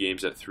than 2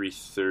 games at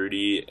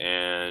 3:30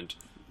 and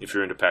if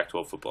you're into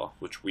Pac-12 football,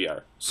 which we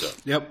are. So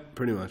Yep,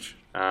 pretty much.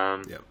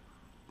 Yep.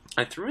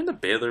 I threw in the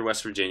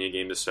Baylor-West Virginia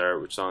game to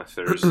start, which is on a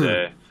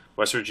Thursday.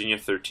 West Virginia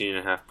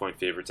 13.5-point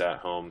favorites at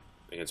home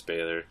against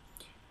Baylor.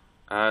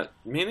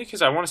 Mainly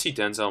because I want to see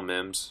Denzel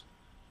Mims,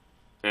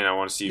 and I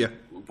want to see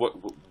what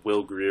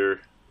Will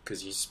Grier,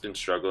 because he's been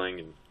struggling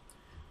and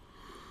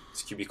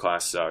his QB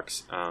class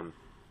sucks.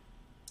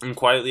 And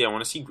quietly, I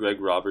want to see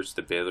Greg Roberts,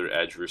 the Baylor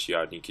edge, versus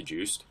Yadni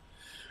Kajust.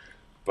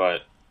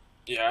 But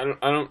Yeah,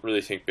 I don't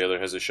really think Baylor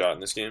has a shot in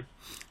this game.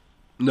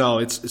 No,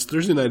 it's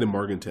Thursday night in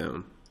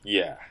Morgantown.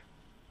 Yeah.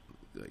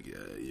 Like,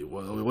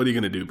 well, what are you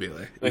going to do,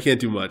 Baylor? You can't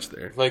do much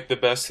there. Like, the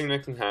best thing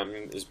that can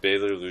happen is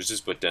Baylor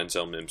loses, but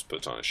Denzel Mims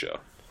puts on a show.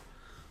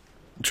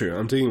 True.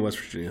 I'm taking West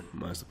Virginia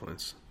minus the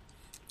points.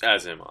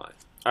 As am I.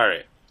 All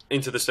right.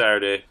 Into the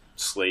Saturday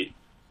slate.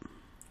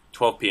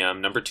 12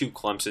 p.m. Number 2,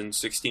 Clemson,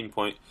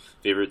 16-point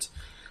favorites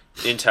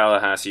in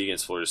Tallahassee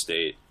against Florida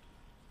State.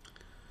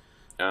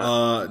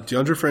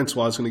 DeAndre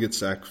Francois is going to get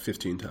sacked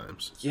 15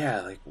 times. Yeah,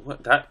 like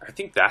what? That I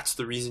think that's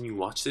the reason you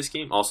watch this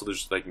game. Also,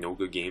 there's like no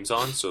good games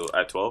on, so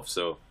at 12,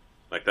 so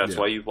like that's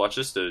why you watch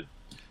this, to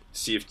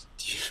see if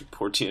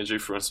poor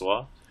DeAndre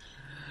Francois.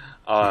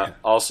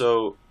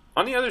 Also,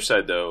 on the other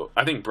side though,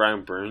 I think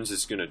Brian Burns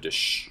is going to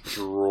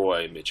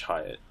destroy Mitch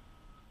Hyatt.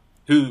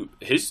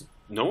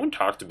 No one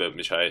talked about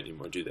Mitch Hyatt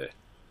anymore, do they?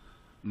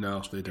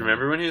 No, they don't.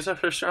 Remember when he was a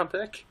first round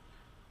pick?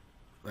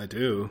 I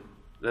do.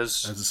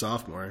 As a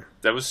sophomore.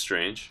 That was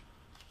strange.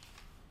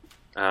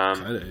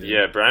 Kinda,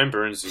 yeah, Brian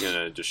Burns is going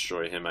to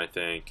destroy him, I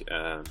think.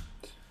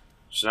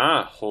 There's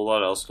not a whole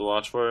lot else to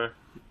watch for.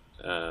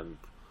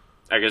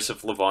 I guess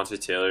if Levante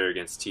Taylor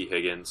against T.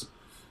 Higgins.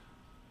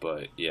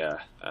 But, yeah,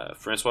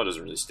 Francois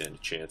doesn't really stand a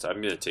chance.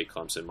 I'm going to take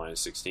Clemson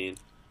minus 16.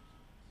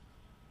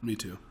 Me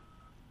too.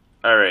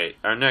 All right,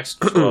 our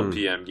next 12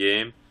 p.m.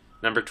 game.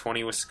 Number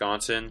 20,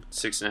 Wisconsin,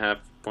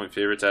 6.5-point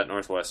favorites at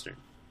Northwestern.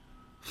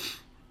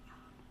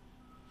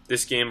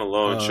 This game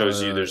alone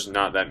shows you there's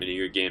not that many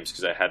good games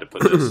because I had to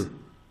put this.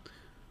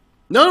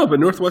 No,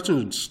 but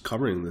Northwestern's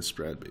covering this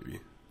spread,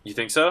 baby. You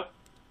think so?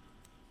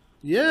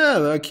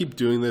 Yeah, I keep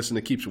doing this and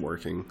it keeps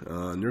working.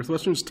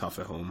 Northwestern's tough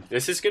at home.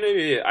 This is going to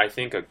be, I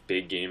think, a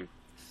big game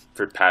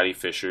for Patty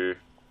Fisher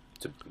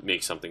to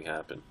make something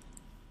happen.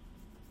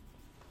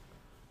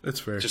 That's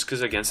fair. Just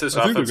because against this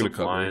offensive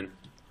line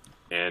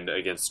and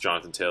against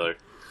Jonathan Taylor.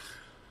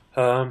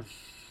 I'm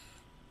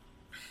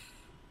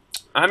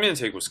going to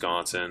take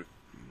Wisconsin.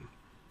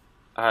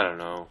 I don't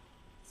know.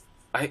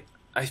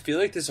 I feel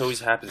like this always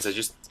happens. I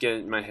just get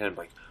in my head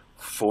like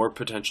 4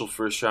 potential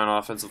first-round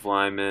offensive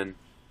linemen,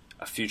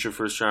 a future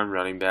first-round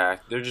running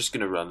back. They're just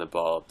going to run the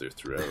ball up their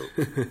throat.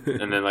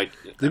 And then, like...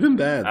 They've been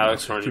bad.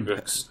 Alex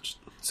Hornibrook's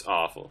it's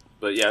awful.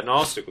 But, yeah, no,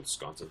 I'll stick with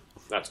Wisconsin.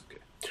 That's okay.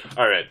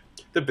 All right.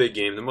 The big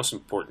game, the most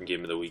important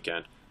game of the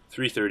weekend,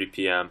 3:30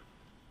 p.m.,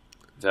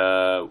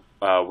 the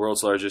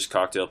world's largest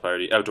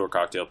outdoor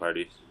cocktail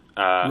party.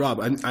 Rob,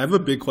 I have a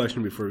big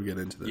question before we get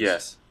into this.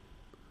 Yes.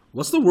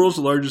 What's the world's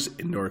largest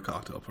indoor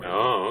cocktail party?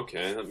 Oh,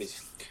 okay.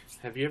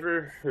 Have you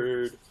ever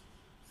heard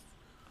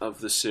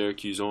of the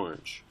Syracuse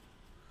Orange?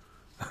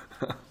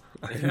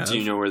 Do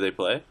you know where they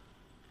play?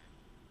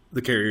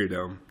 The Carrier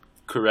Dome.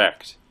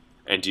 Correct.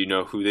 And do you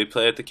know who they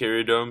play at the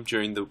Carrier Dome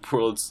during the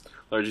world's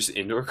largest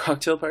indoor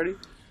cocktail party?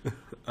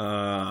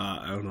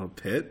 I don't know.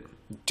 Pitt?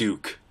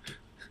 Duke.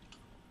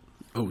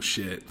 Oh,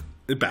 shit.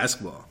 In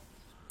basketball.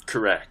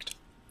 Correct.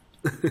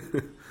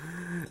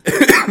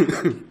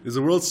 Is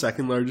the world's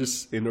second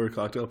largest indoor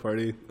cocktail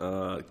party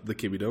the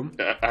KB Dome?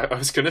 I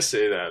was going to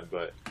say that,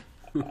 but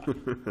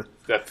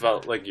that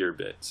felt like your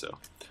bit, so.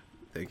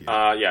 Thank you.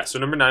 Yeah, so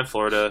number 9,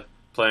 Florida,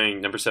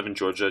 playing number 7,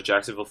 Georgia,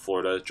 Jacksonville,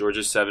 Florida.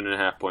 Georgia's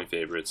 7.5-point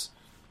favorites.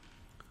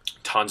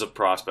 Tons of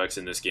prospects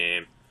in this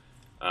game.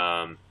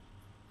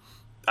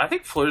 I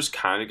think Florida's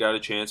kind of got a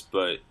chance,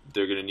 but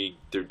they're going to need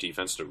their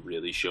defense to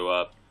really show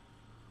up.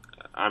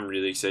 I'm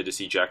really excited to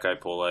see Jacki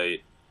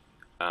Polite.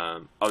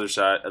 Other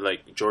side,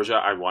 like Georgia,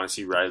 I want to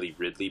see Riley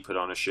Ridley put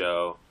on a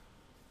show.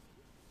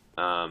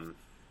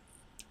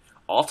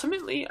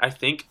 Ultimately, I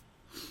think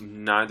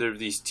neither of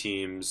these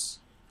teams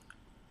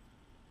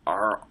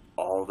are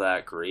all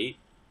that great.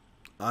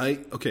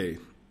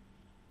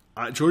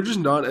 Georgia's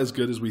not as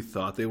good as we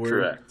thought they were.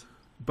 Correct.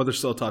 But they're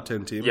still a top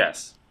 10 team.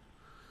 Yes.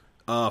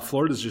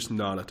 Florida's just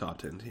not a top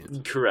 10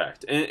 team.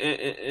 Correct.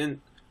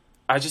 And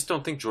I just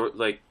don't think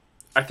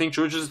I think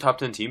Georgia's a top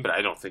 10 team, but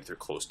I don't think they're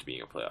close to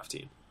being a playoff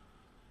team.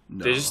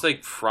 No. They're just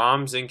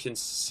Fromm's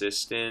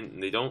inconsistent,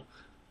 and they don't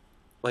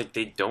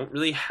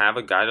really have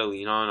a guy to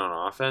lean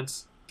on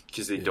offense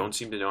because they don't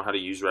seem to know how to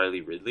use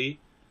Riley Ridley,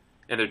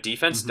 and their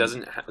defense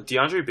doesn't.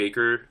 DeAndre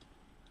Baker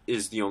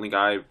is the only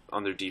guy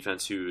on their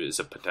defense who is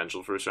a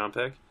potential first-round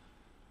pick.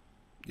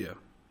 Yeah,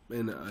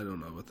 and I don't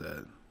know about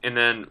that. And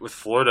then with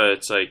Florida,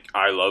 it's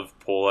I love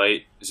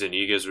Polite.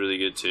 Zuniga's really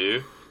good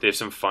too. They have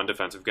some fun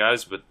defensive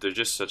guys, but they're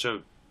just such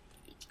a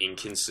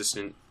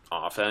inconsistent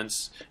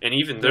offense, and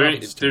even their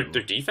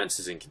defense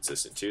is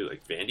inconsistent too.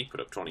 Vandy put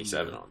up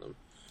 27 on them.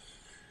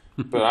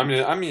 But I'm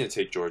gonna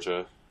take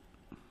Georgia.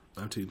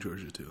 I'm taking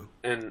Georgia too,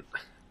 and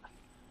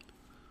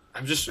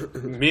I'm just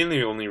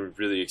mainly only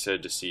really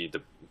excited to see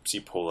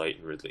Polite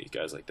and Ridley,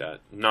 guys like that.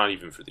 Not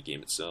even for the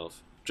game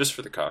itself, just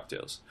for the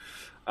cocktails.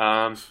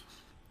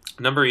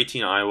 Number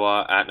 18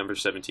 Iowa at number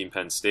 17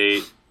 Penn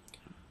State.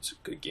 It's a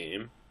good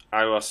game.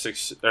 Penn State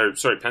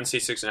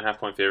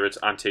 6.5-point favorites.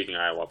 I'm taking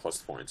Iowa plus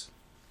the points.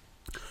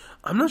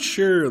 I'm not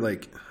sure.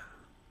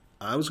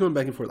 I was going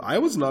back and forth.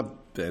 Iowa's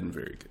not been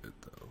very good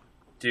though.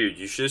 Dude,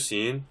 you should have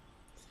seen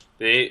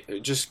They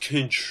just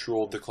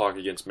controlled the clock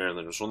against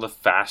Maryland. It was one of the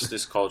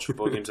fastest college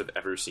football games I've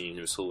ever seen.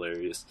 It was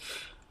hilarious.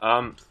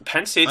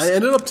 Penn State's... I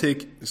ended up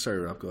taking... Sorry,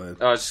 Rob, go ahead.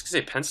 I was just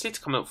going to say, Penn State's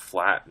come out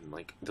flat in,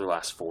 like, their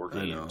last 4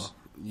 games. I know.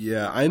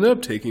 Yeah, I ended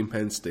up taking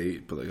Penn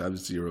State, but, like, I have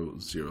zero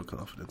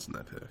confidence in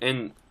that pick.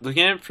 And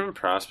looking at it from a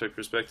prospect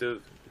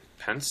perspective,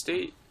 Penn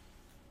State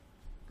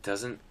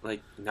doesn't,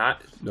 like,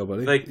 not...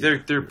 Nobody? Like,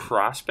 their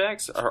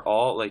prospects are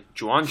all, like,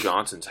 Juwan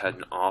Johnson's had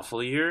an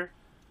awful year.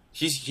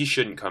 He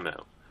shouldn't come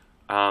out.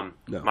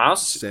 No.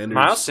 Miles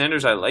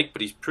Sanders I like,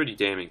 but he's pretty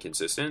damn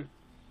inconsistent.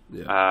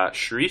 Yeah.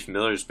 Sharif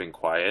Miller's been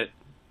quiet.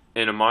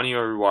 And Amani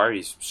Oruwari,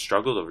 he's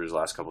struggled over his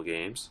last couple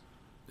games.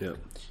 Yeah.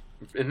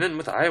 And then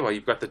with Iowa,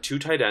 you've got the 2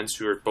 tight ends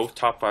who are both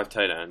top 5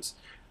 tight ends.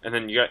 And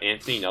then you got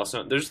Anthony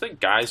Nelson. There's, like,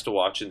 guys to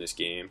watch in this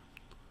game.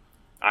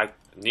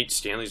 Nate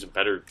Stanley's a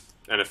better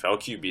NFL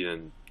QB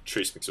than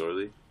Trace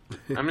McSorley.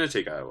 I'm going to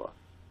take Iowa.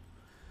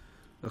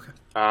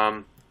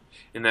 Okay.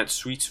 In that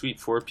sweet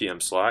 4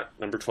 p.m. slot,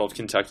 number 12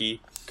 Kentucky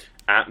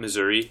at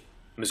Missouri.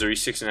 Missouri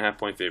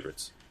 6.5-point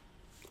favorites.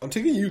 I'm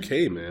taking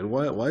UK, man.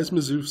 Why is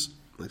Mizzou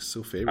like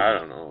so favorite? I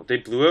don't know. They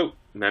blew out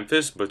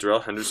Memphis, but Darrell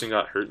Henderson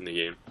got hurt in the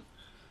game.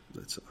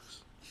 That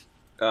sucks.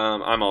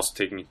 I'm also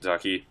taking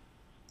Kentucky.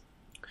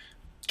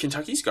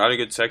 Kentucky's got a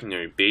good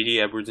secondary. Beatty,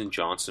 Edwards, and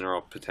Johnson are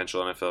all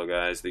potential NFL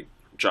guys.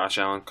 Josh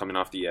Allen coming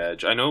off the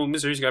edge. I know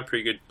Missouri's got a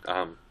pretty good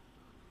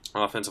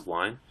offensive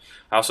line.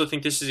 I also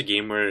think this is a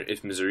game where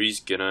if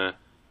Missouri's gonna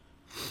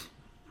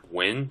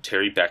win,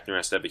 Terry Beckner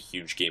has to have a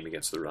huge game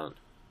against the run.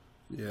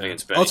 Yeah.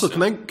 Against Benny Also,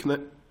 Snell.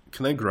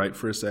 can I gripe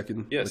for a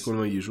second? Yes. Like one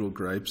of my usual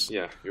gripes.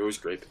 Yeah, you're always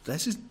great.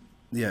 That's just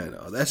I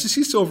know. That's just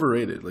he's so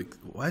overrated. Like,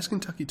 why is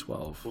Kentucky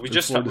 12? Well,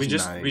 And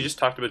Florida's 9? we just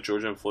talked about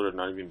Georgia and Florida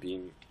not even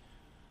being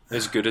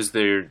as good as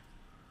they're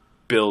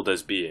billed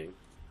as being.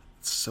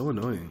 It's so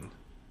annoying.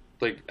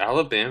 Like,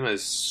 Alabama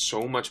is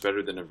so much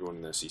better than everyone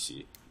in the SEC.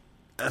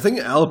 I think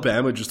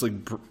Alabama just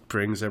like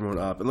brings everyone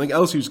up, and like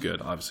LSU's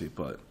good, obviously,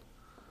 but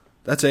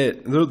that's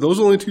it. Those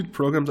are the only 2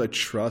 programs I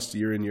trust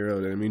year in, year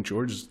out. And I mean,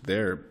 Georgia's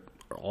there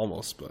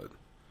almost, but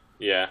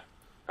Yeah.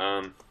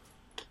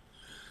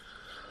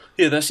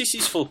 Yeah, the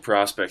SEC's full of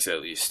prospects,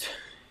 at least.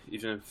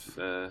 Even if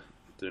they're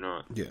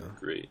not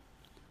great.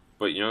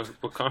 But you know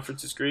what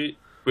conference is great?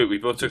 Wait, we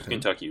both took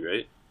Kentucky,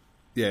 right?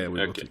 yeah, we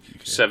both Okay. took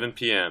UK. 7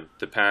 p.m.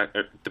 The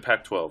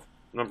Pac-12.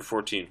 Number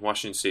 14,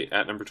 Washington State.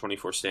 At number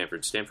 24,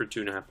 Stanford. Stanford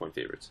 2.5-point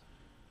favorites.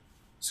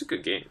 It's a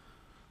good game.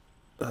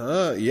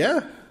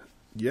 Yeah.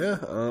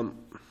 I'm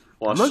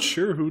not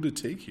sure who to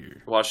take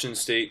here. Washington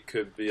State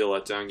could be a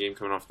letdown game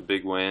coming off the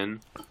big win.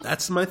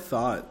 That's my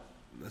thought.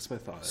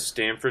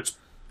 Stanford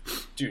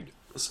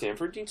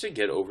needs to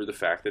get over the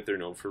fact that they're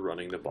known for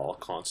running the ball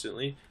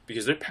constantly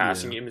because their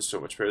passing game is so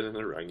much better than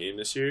their run game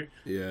this year.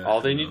 Yeah.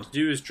 All they need to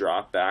do is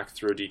drop back,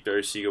 throw deep to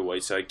Arcega,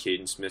 Whiteside,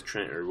 Caden Smith,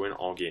 Trent Irwin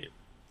all game.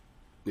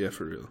 Yeah,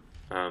 for real.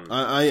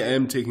 I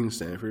am taking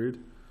Stanford.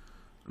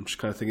 I'm just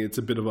kind of thinking it's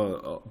a bit of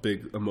a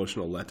big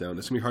emotional letdown.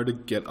 It's going to be hard to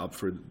get up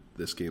for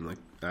this game like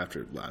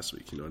after last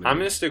week. You know what I mean? I'm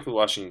going to stick with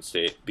Washington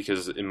State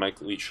because in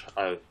Mike Leach,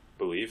 I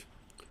believe,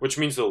 which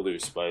means they'll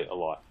lose by a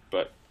lot.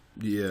 But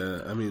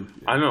yeah, I mean...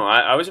 Yeah. I don't know.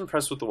 I was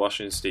impressed with the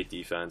Washington State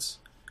defense.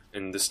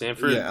 And the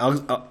Stanford... Yeah,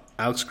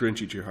 Alex Grinch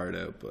eat your heart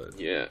out, but...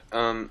 Yeah.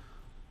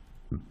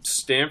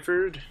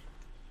 Stanford,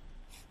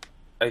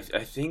 I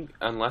think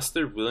unless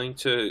they're willing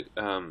to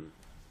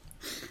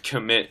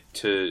commit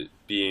to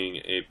being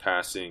a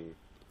passing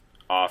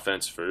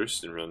offense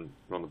first and run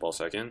the ball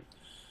second,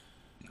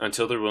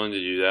 until they're willing to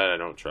do that, I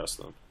don't trust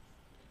them.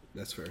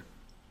 That's fair.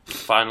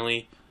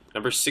 Finally,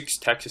 number 6,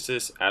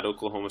 Texas at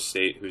Oklahoma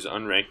State, who's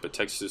unranked, but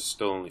Texas is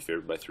still only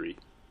favored by 3.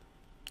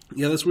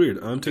 Yeah, that's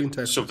weird. I'm taking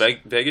Texas. So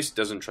Vegas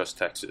doesn't trust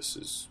Texas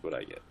is what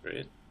I get,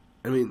 right?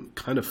 I mean,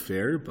 kind of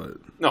fair, but...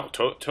 No,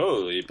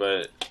 totally,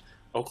 but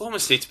Oklahoma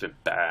State's been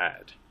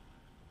bad.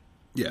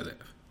 Yeah, they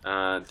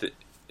have.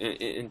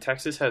 In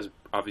Texas has,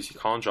 obviously,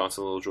 Colin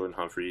Johnson, Little Jordan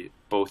Humphrey,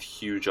 both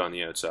huge on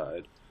the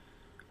outside.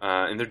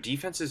 And their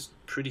defense is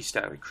pretty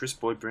stacked. Like Chris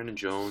Boyd, Brandon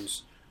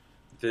Jones.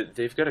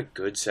 They've got a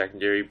good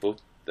secondary.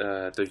 Both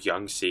their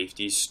young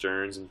safeties,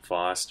 Stearns and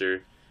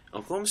Foster.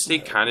 Oklahoma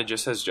State kind of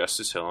just has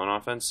Justice Hill on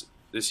offense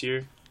this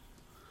year.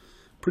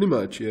 Pretty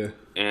much, yeah.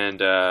 And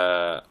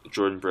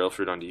Jordan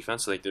Brailford on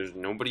defense. Like, there's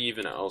nobody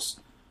even else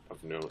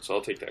of note. So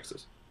I'll take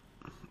Texas.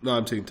 No,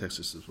 I'm taking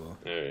Texas as well.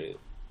 All right.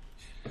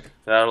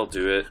 That'll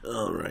do it.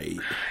 All right.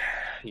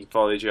 You can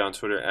follow AJ on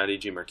Twitter at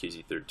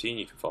AJMarchese13.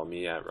 You can follow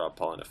me at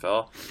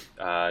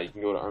RobPaulNFL. You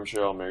can go to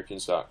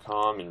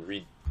ArmchairAllAmericans.com and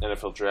read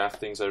NFL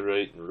draft things I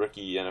write and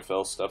rookie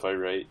NFL stuff I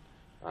write.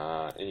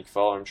 And you can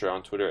follow Armchair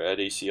on Twitter at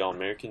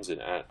ACAllAmericans and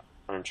at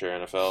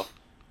ArmchairNFL.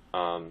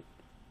 And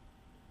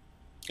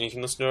you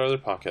can listen to our other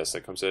podcast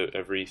that comes out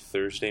every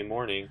Thursday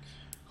morning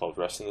called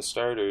Resting the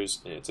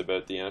Starters, and it's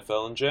about the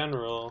NFL in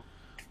general.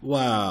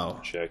 Wow.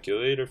 Check you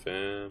later,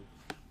 fam.